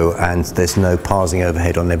I/O and there's no parsing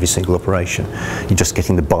overhead on every single operation. You're just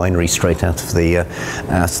getting the binary straight out of the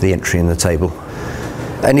entry in the table.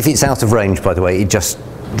 And if it's out of range, by the way, it just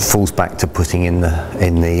falls back to putting in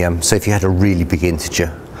the so if you had a really big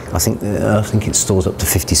integer, I think it stores up to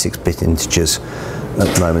 56-bit integers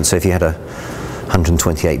at the moment. So if you had a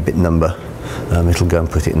 128-bit number, it'll go and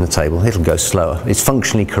put it in the table. It'll go slower. It's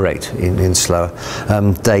functionally correct in slower.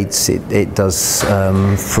 Dates, it does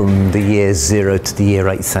from the year 0 to the year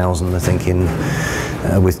 8000, I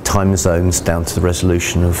think, with time zones down to the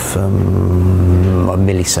resolution of a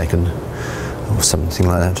millisecond or something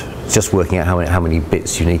like that. Just working out how many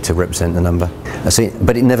bits you need to represent the number.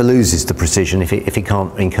 But it never loses the precision. If it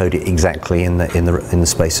can't encode it exactly in the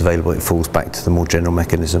space available, it falls back to the more general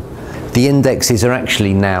mechanism. The indexes are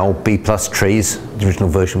actually now B+ trees. The original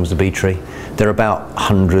version was a B tree. They're about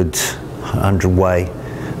 100 way.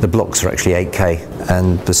 The blocks are actually 8K,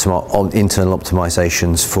 and there's some internal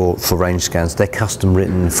optimizations for range scans. They're custom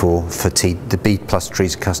written the B+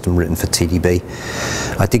 trees are custom written for TDB.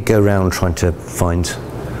 I did go around trying to find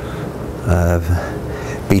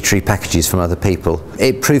B-tree packages from other people.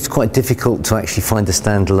 It proved quite difficult to actually find a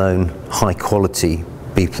standalone high quality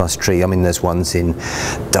B+ tree. I mean, there's ones in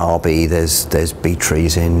Derby, there's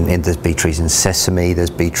B-trees there's B-trees in Sesame,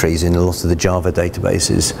 there's B-trees in a lot of the Java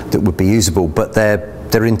databases that would be usable, but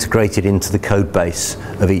they're integrated into the code base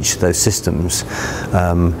of each of those systems.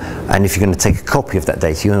 And if you're going to take a copy of that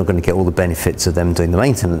data, you're not going to get all the benefits of them doing the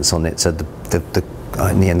maintenance on it. So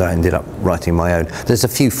in the end, I ended up writing my own. There's a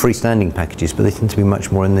few freestanding packages, but they tend to be much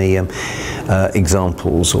more in the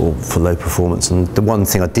examples or for low performance. And the one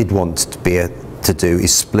thing I did want to do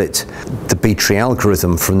is split the B-tree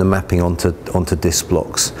algorithm from the mapping onto disk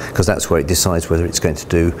blocks, because that's where it decides whether it's going to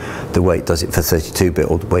do the way it does it for 32-bit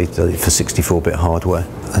or the way it does it for 64-bit hardware,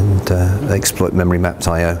 and exploit memory mapped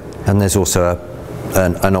I/O. And there's also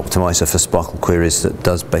an optimizer for SPARQL queries that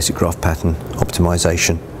does basic graph pattern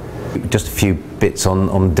optimization. Just a few bits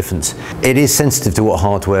on difference. It is sensitive to what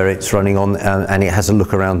hardware it's running on, and it has a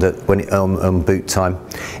look around it when on boot time.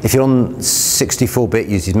 If you're on 64-bit,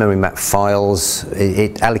 uses memory map files.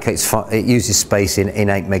 It allocates, it uses space in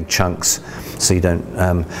 8 meg chunks, so you don't.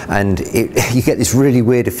 And you get this really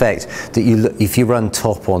weird effect that if you run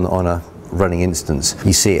top on a running instance,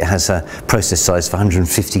 you see it has a process size of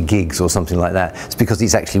 150 gigs or something like that. It's because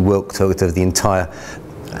it's actually worked over the entire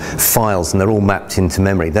files, and they're all mapped into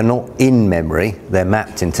memory. They're not in memory, they're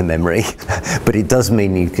mapped into memory. But it does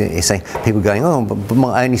mean you can say, people going, oh, but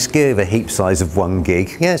I only gave a heap size of 1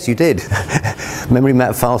 gig. Yes, you did. Memory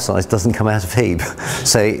map file size doesn't come out of heap.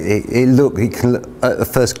 So it can look, at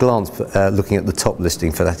first glance, looking at the top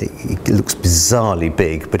listing for that, it looks bizarrely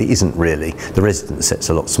big, but it isn't really. The resident set's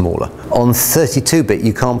a lot smaller. On 32-bit,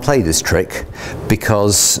 you can't play this trick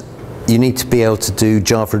because you need to be able to do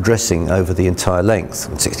Java addressing over the entire length.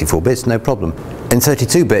 On 64 bits, no problem. In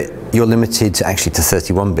 32-bit, you're limited actually to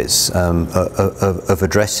 31 bits of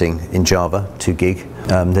addressing in Java, 2 gig.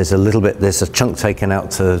 There's a chunk taken out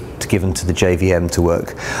to given to the JVM to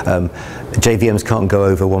work. JVMs can't go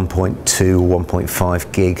over 1.2 or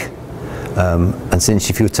 1.5 gig. And since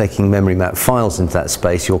if you're taking memory map files into that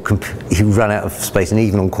space, you run out of space, and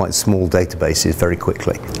even on quite small databases very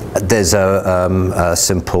quickly. There's a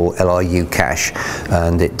simple LRU cache,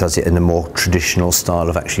 and it does it in a more traditional style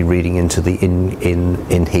of actually reading into the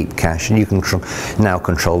in-heap cache, and you can now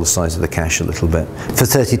control the size of the cache a little bit. For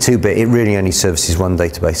 32-bit, it really only services 1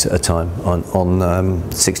 database at a time. On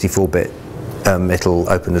 64-bit, it'll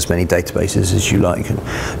open as many databases as you like, and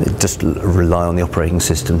just rely on the operating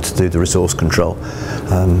system to do the resource control.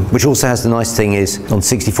 Which also has the nice thing is, on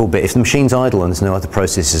 64-bit, if the machine's idle and there's no other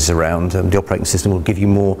processes around, the operating system will give you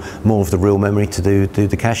more of the real memory to do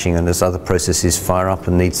the caching, and as other processes fire up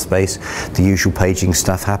and need space, the usual paging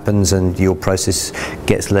stuff happens, and your process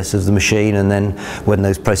gets less of the machine, and then when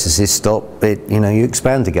those processes stop, you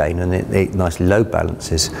expand again, and it nicely load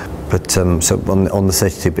balances. But so on the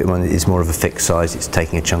 32-bit one, it's more of a fixed size. It's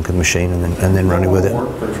taking a chunk of the machine and then running with it.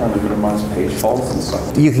 They're trying to minimize page faults and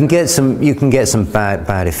stuff. You can get some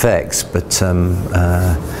bad effects, but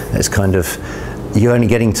it's kind of, you're only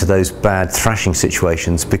getting to those bad thrashing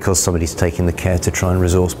situations because somebody's taking the care to try and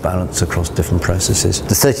resource balance across different processes. The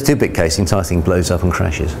 32-bit case, the entire thing blows up and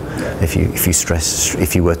crashes. If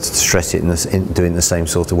you were to stress it doing the same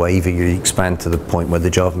sort of way, either you expand to the point where the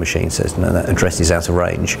Java machine says no, that address is out of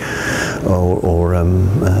range, or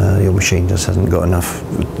your machine just hasn't got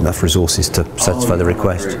enough resources to satisfy the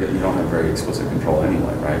request. You don't have very explicit control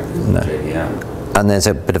anyway, right? No. JVM. And there's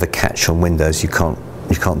a bit of a catch on Windows. You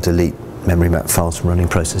can't delete memory map files from running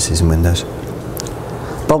processes in Windows.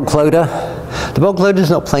 Bulk loader. The bulk loader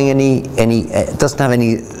is not playing it doesn't have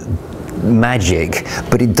any magic,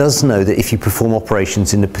 but it does know that if you perform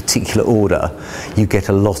operations in a particular order, you get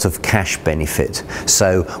a lot of cache benefit.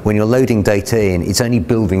 So when you're loading data in, it's only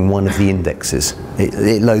building one of the indexes.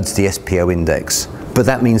 It loads the SPO index, but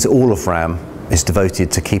that means all of RAM is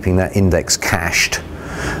devoted to keeping that index cached.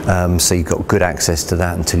 So you've got good access to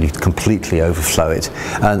that until you completely overflow it,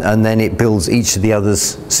 and then it builds each of the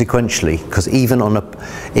others sequentially, because even on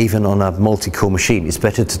a multi-core machine, it's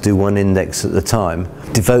better to do 1 index at a time.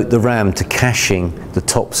 Devote the RAM to caching the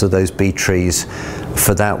tops of those B trees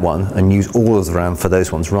for that one, and use all of the RAM for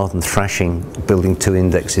those ones, rather than thrashing, building 2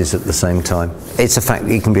 indexes at the same time.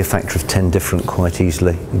 It can be a factor of 10 different quite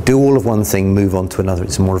easily. Do all of one thing, move on to another.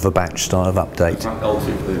 It's more of a batch style of update. It's not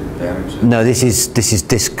L2 damage. No, this is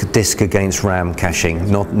disk against RAM caching,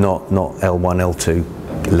 not L1, L2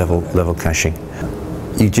 level caching.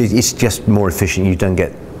 It's just more efficient. You don't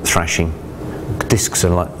get thrashing. Disks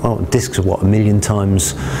are what, 1 million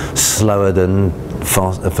times slower than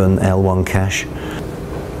L1 cache.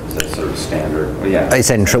 That's sort of standard. Well, yeah. It's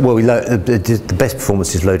the best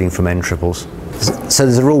performance is loading from N triples. So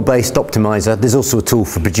there's a rule-based optimizer. There's also a tool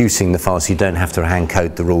for producing the files, so you don't have to hand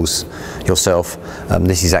code the rules yourself.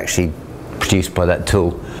 This is actually produced by that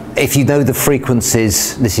tool. If you know the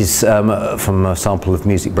frequencies, this is from a sample of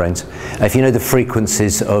Music Brains. If you know the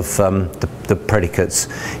frequencies of the predicates,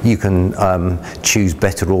 you can choose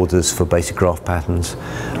better orders for basic graph patterns.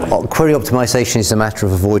 Query optimization is a matter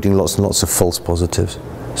of avoiding lots and lots of false positives.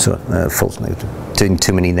 So false negative, doing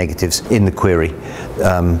too many negatives in the query,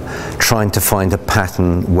 trying to find a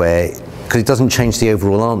pattern where, because it doesn't change the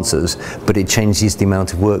overall answers, but it changes the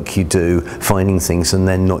amount of work you do finding things and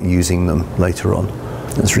then not using them later on.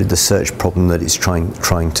 That's really the search problem that it's trying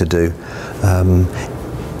to do.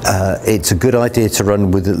 It's a good idea to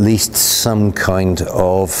run with at least some kind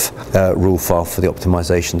of rule file for the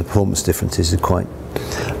optimization. The performance differences are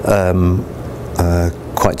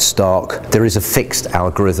quite stark. There is a fixed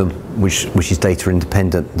algorithm which is data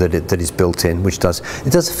independent that is built in, which does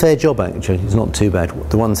a fair job actually. It's not too bad.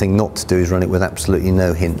 The one thing not to do is run it with absolutely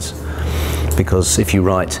no hints, because if you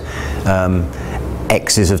write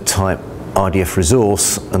X is of type RDF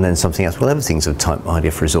resource and then something else, well, everything's of type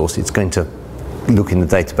RDF resource. It's going to look in the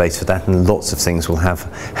database for that, and lots of things will have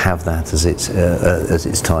that as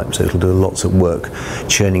its type. So it'll do lots of work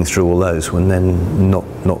churning through all those when then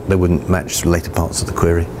they wouldn't match later parts of the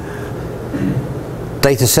query.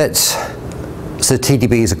 Data sets. So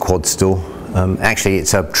TDB is a quad store. Actually,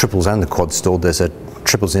 it's a triples and a quad store. There's a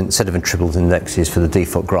set of triples indexes for the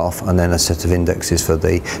default graph, and then a set of indexes for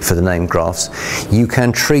the named graphs. You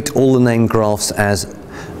can treat all the named graphs as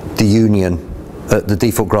the union. The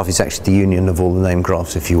default graph is actually the union of all the named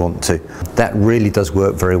graphs if you want to. That really does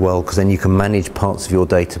work very well, because then you can manage parts of your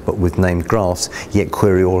data but with named graphs, yet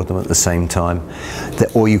query all of them at the same time.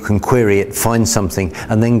 Or you can query it, find something,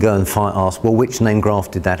 and then go and ask, well, which named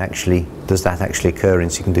graph does that actually occur in?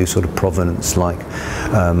 So you can do sort of provenance-like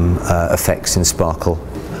effects in SPARQL.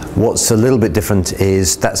 What's a little bit different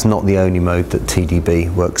is that's not the only mode that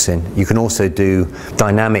TDB works in. You can also do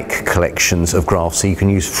dynamic collections of graphs, so you can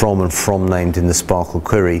use from and from named in the SPARQL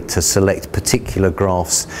query to select particular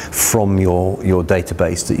graphs from your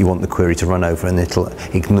database that you want the query to run over, and it'll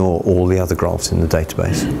ignore all the other graphs in the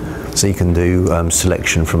database. So you can do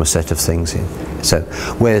selection from a set of things in. So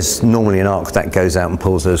whereas normally in ARC that goes out and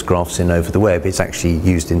pulls those graphs in over the web, it's actually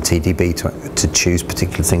used in TDB to choose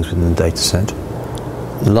particular things within the data set.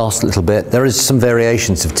 Last little bit, there is some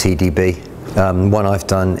variations of TDB. One I've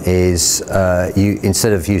done is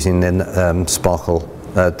instead of using the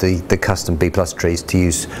SPARQL, the custom B+ trees, to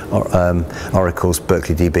use Oracle's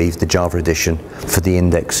Berkeley DB, the Java edition, for the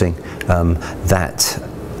indexing. That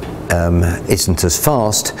isn't as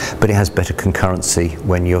fast, but it has better concurrency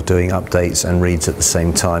when you're doing updates and reads at the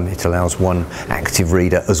same time. It allows one active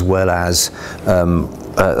reader as well as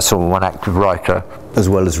one active writer, as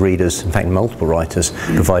well as readers, in fact multiple writers,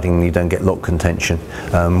 providing you don't get lock contention.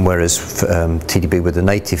 Whereas TDB with the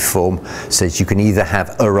native form says you can either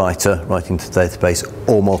have a writer writing to the database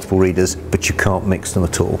or multiple readers, but you can't mix them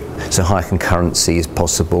at all. So high concurrency is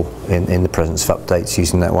possible in the presence of updates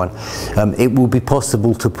using that one. It will be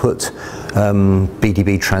possible to put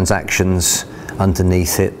BDB transactions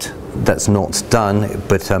underneath it. That's not done,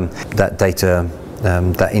 but that data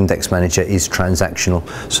that index manager is transactional,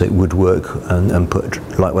 so it would work and put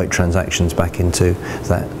lightweight transactions back into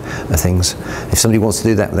that things. If somebody wants to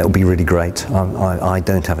do that, that would be really great. I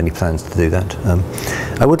don't have any plans to do that.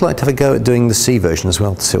 I would like to have a go at doing the C version as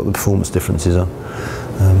well to see what the performance differences are.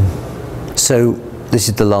 So this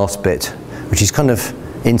is the last bit, which is kind of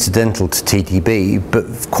incidental to TDB, but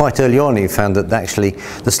quite early on you found that actually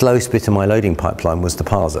the slowest bit of my loading pipeline was the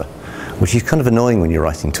parser, which is kind of annoying when you're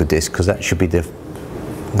writing to a disk, because that should be the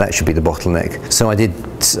bottleneck. So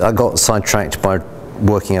I got sidetracked by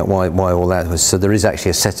working out why all that was. So there is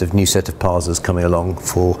actually a new set of parsers coming along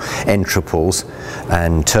for ntriples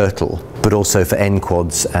and turtle, but also for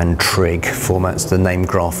nquads and trig formats, the named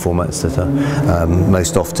graph formats that are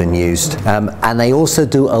most often used. And they also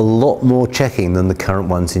do a lot more checking than the current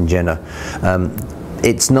ones in Jena.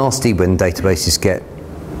 It's nasty when databases get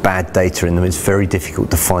bad data in them. It's very difficult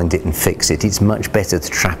to find it and fix it. It's much better to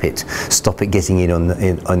trap it, stop it getting in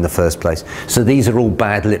the first place. So these are all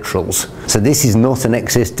bad literals. So this is not an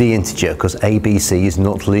XSD integer, because ABC is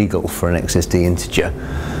not legal for an XSD integer.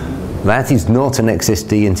 That is not an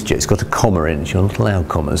XSD integer. It's got a comma in it. You're not allowed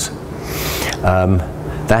commas.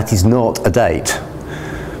 That is not a date.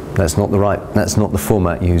 That's not the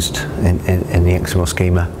format used in the XML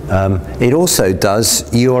schema. It also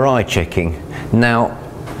does URI checking. Now,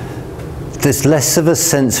 there's less of a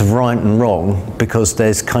sense of right and wrong, because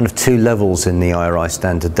there's kind of two levels in the IRI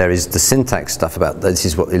standard. There is the syntax stuff about this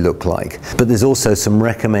is what they look like, but there's also some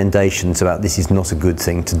recommendations about this is not a good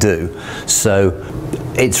thing to do. So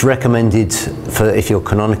it's recommended for, if you're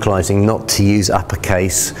canonicalizing, not to use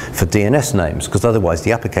uppercase for DNS names, because otherwise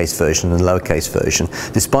the uppercase version and lowercase version,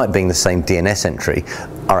 despite being the same DNS entry,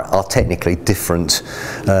 are technically different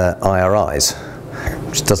IRIs.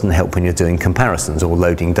 Which doesn't help when you're doing comparisons or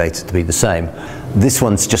loading data to be the same. This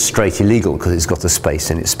one's just straight illegal because it's got a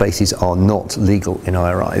space in it. Spaces are not legal in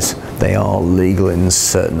IRIs. They are legal in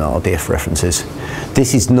certain RDF references.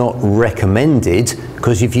 This is not recommended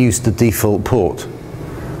because you've used the default port,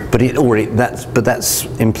 but that's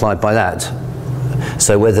implied by that.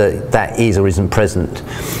 So whether that is or isn't present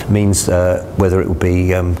means whether it will be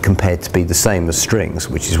compared to be the same as strings,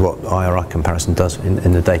 which is what IRI comparison does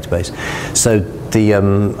in the database. So the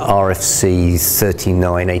RFC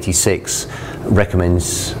 3986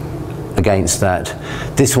 recommends against that.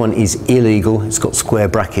 This one is illegal. It's got square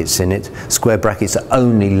brackets in it. Square brackets are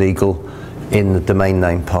only legal in the domain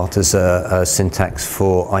name part as a syntax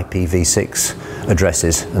for IPv6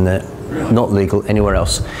 addresses, and they're not legal anywhere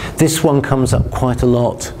else. This one comes up quite a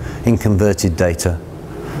lot in converted data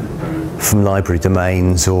from library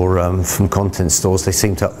domains or from content stores. They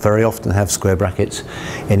seem to very often have square brackets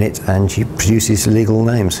in it, and it produces illegal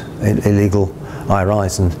names, illegal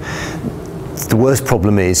IRIs. And the worst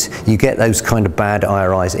problem is you get those kind of bad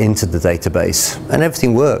IRIs into the database and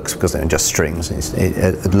everything works because they're just strings.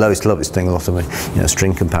 At the lowest level it's doing a lot of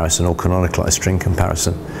string comparison or canonicalized string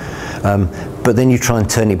comparison. But then you try and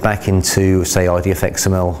turn it back into, say, RDF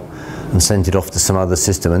XML and send it off to some other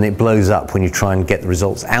system, and it blows up when you try and get the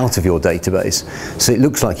results out of your database. So it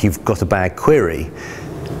looks like you've got a bad query,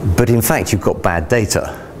 but in fact you've got bad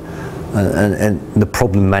data. And the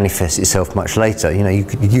problem manifests itself much later. You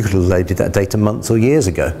could have loaded that data months or years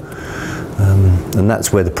ago, and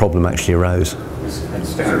that's where the problem actually arose. And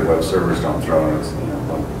standard web servers don't throw in,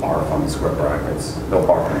 barf on the square brackets. They'll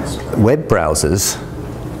barf on the Web browsers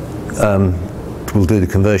will do the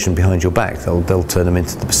conversion behind your back. They'll turn them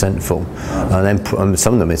into the percent form, and then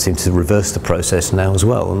some of them seem to reverse the process now as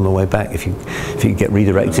well on the way back. If you get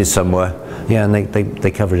redirected somewhere, yeah, and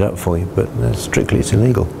they cover it up for you, but strictly it's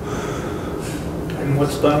illegal. And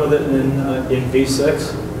what's done with it in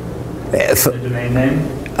V6? The domain name?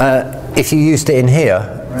 If you used it in here,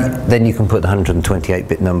 then you can put the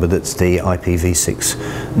 128-bit number that's the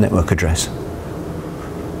IPv6 network address.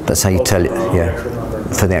 That's how you tell it, yeah.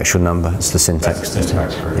 For the actual number, it's the syntax. That's the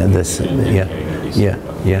syntax for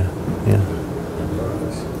yeah.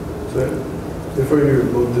 So before you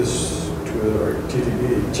load this to our TDB,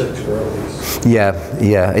 it checks for all these.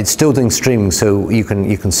 Yeah. It's still doing streaming, so you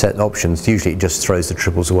can set options. Usually, it just throws the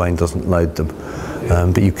triples away and doesn't load them.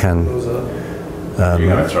 But you can.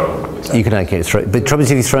 You can allocate it through. But the trouble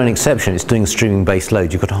is, if you throw an exception, it's doing streaming-based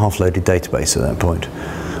load. You've got a half-loaded database at that point.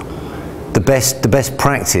 The best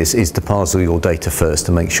practice is to parse all your data first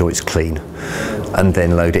to make sure it's clean, and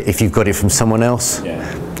then load it. If you've got it from someone else,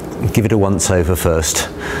 give it a once-over first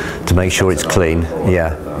to make sure it's clean.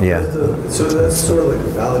 Yeah. So that's sort of like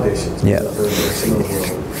a validation. Yeah.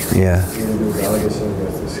 Yeah. You can do validation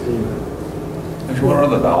with the schema. And what are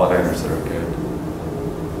the validators that are good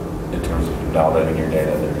in terms of validating your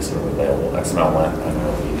data? They're just sort of available. XML length, I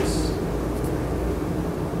know we use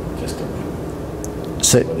just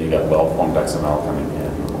whether you got well-formed XML coming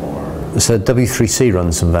in or... So W3C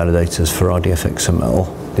runs some validators for RDF XML.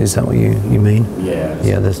 Is that what you mean? Yeah.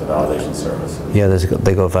 There's a validation service. Yeah,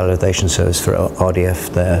 they've got a validation service for RDF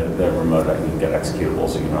there. They're remote. You can get executables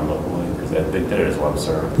so you can run locally because they did it as a web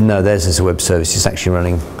service. No, theirs is a web service. It's actually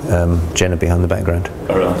running Jena behind the background.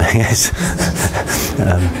 Oh, really? Yes.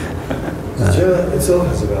 Jena itself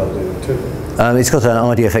has a validator too. It's got an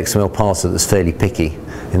RDF XML parser that's fairly picky.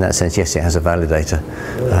 In that sense, yes, it has a validator.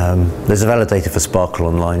 There's a validator for SPARQL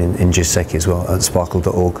online in GISSEC as well, at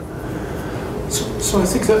sparql.org. So I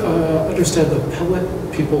think that I understand the pellet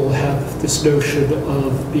people have this notion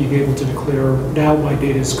of being able to declare, now my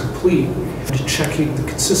data is complete, and checking the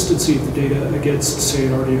consistency of the data against, say,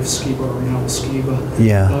 an RDF schema or an OWL schema.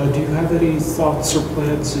 Yeah. Do you have any thoughts or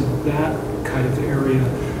plans in that kind of area,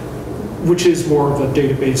 which is more of a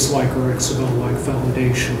database-like or XML-like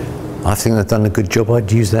validation? I think they've done a good job.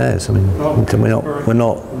 I'd use theirs. I mean, we're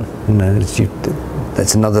not.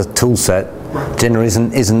 That's another tool set. Jena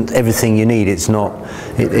isn't everything you need. It's not.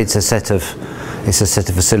 It's a set of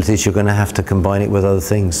facilities. You're going to have to combine it with other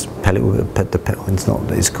things. It's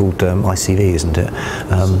not. It's called ICV, isn't it?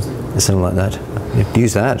 Something like that. You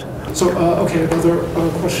use that. So okay, another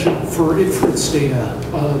question for inference data.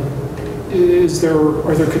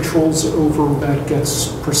 Are there controls over that gets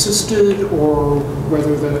persisted or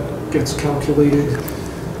whether that gets calculated?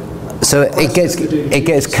 So it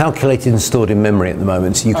gets calculated and stored in memory at the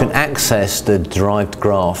moment. So you can access the derived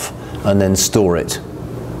graph and then store it,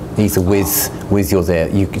 either with your there.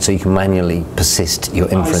 So you can manually persist your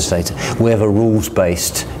inference data. We have a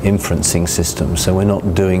rules-based inferencing system, so we're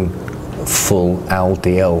not doing full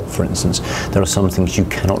AL-DL, for instance. There are some things you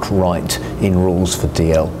cannot write in rules for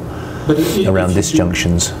DL. But around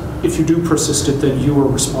disjunctions. If you do persist it, then you are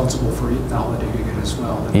responsible for validating it as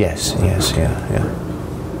well. Yes, yeah.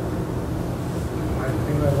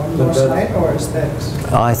 One more slide, or is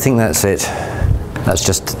that? I think that's it. That's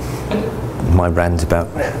just my rant about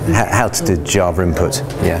how to do Java input.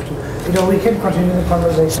 Yeah. We can continue the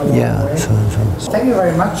conversation. Yeah. Thank you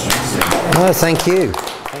very much. No, thank you.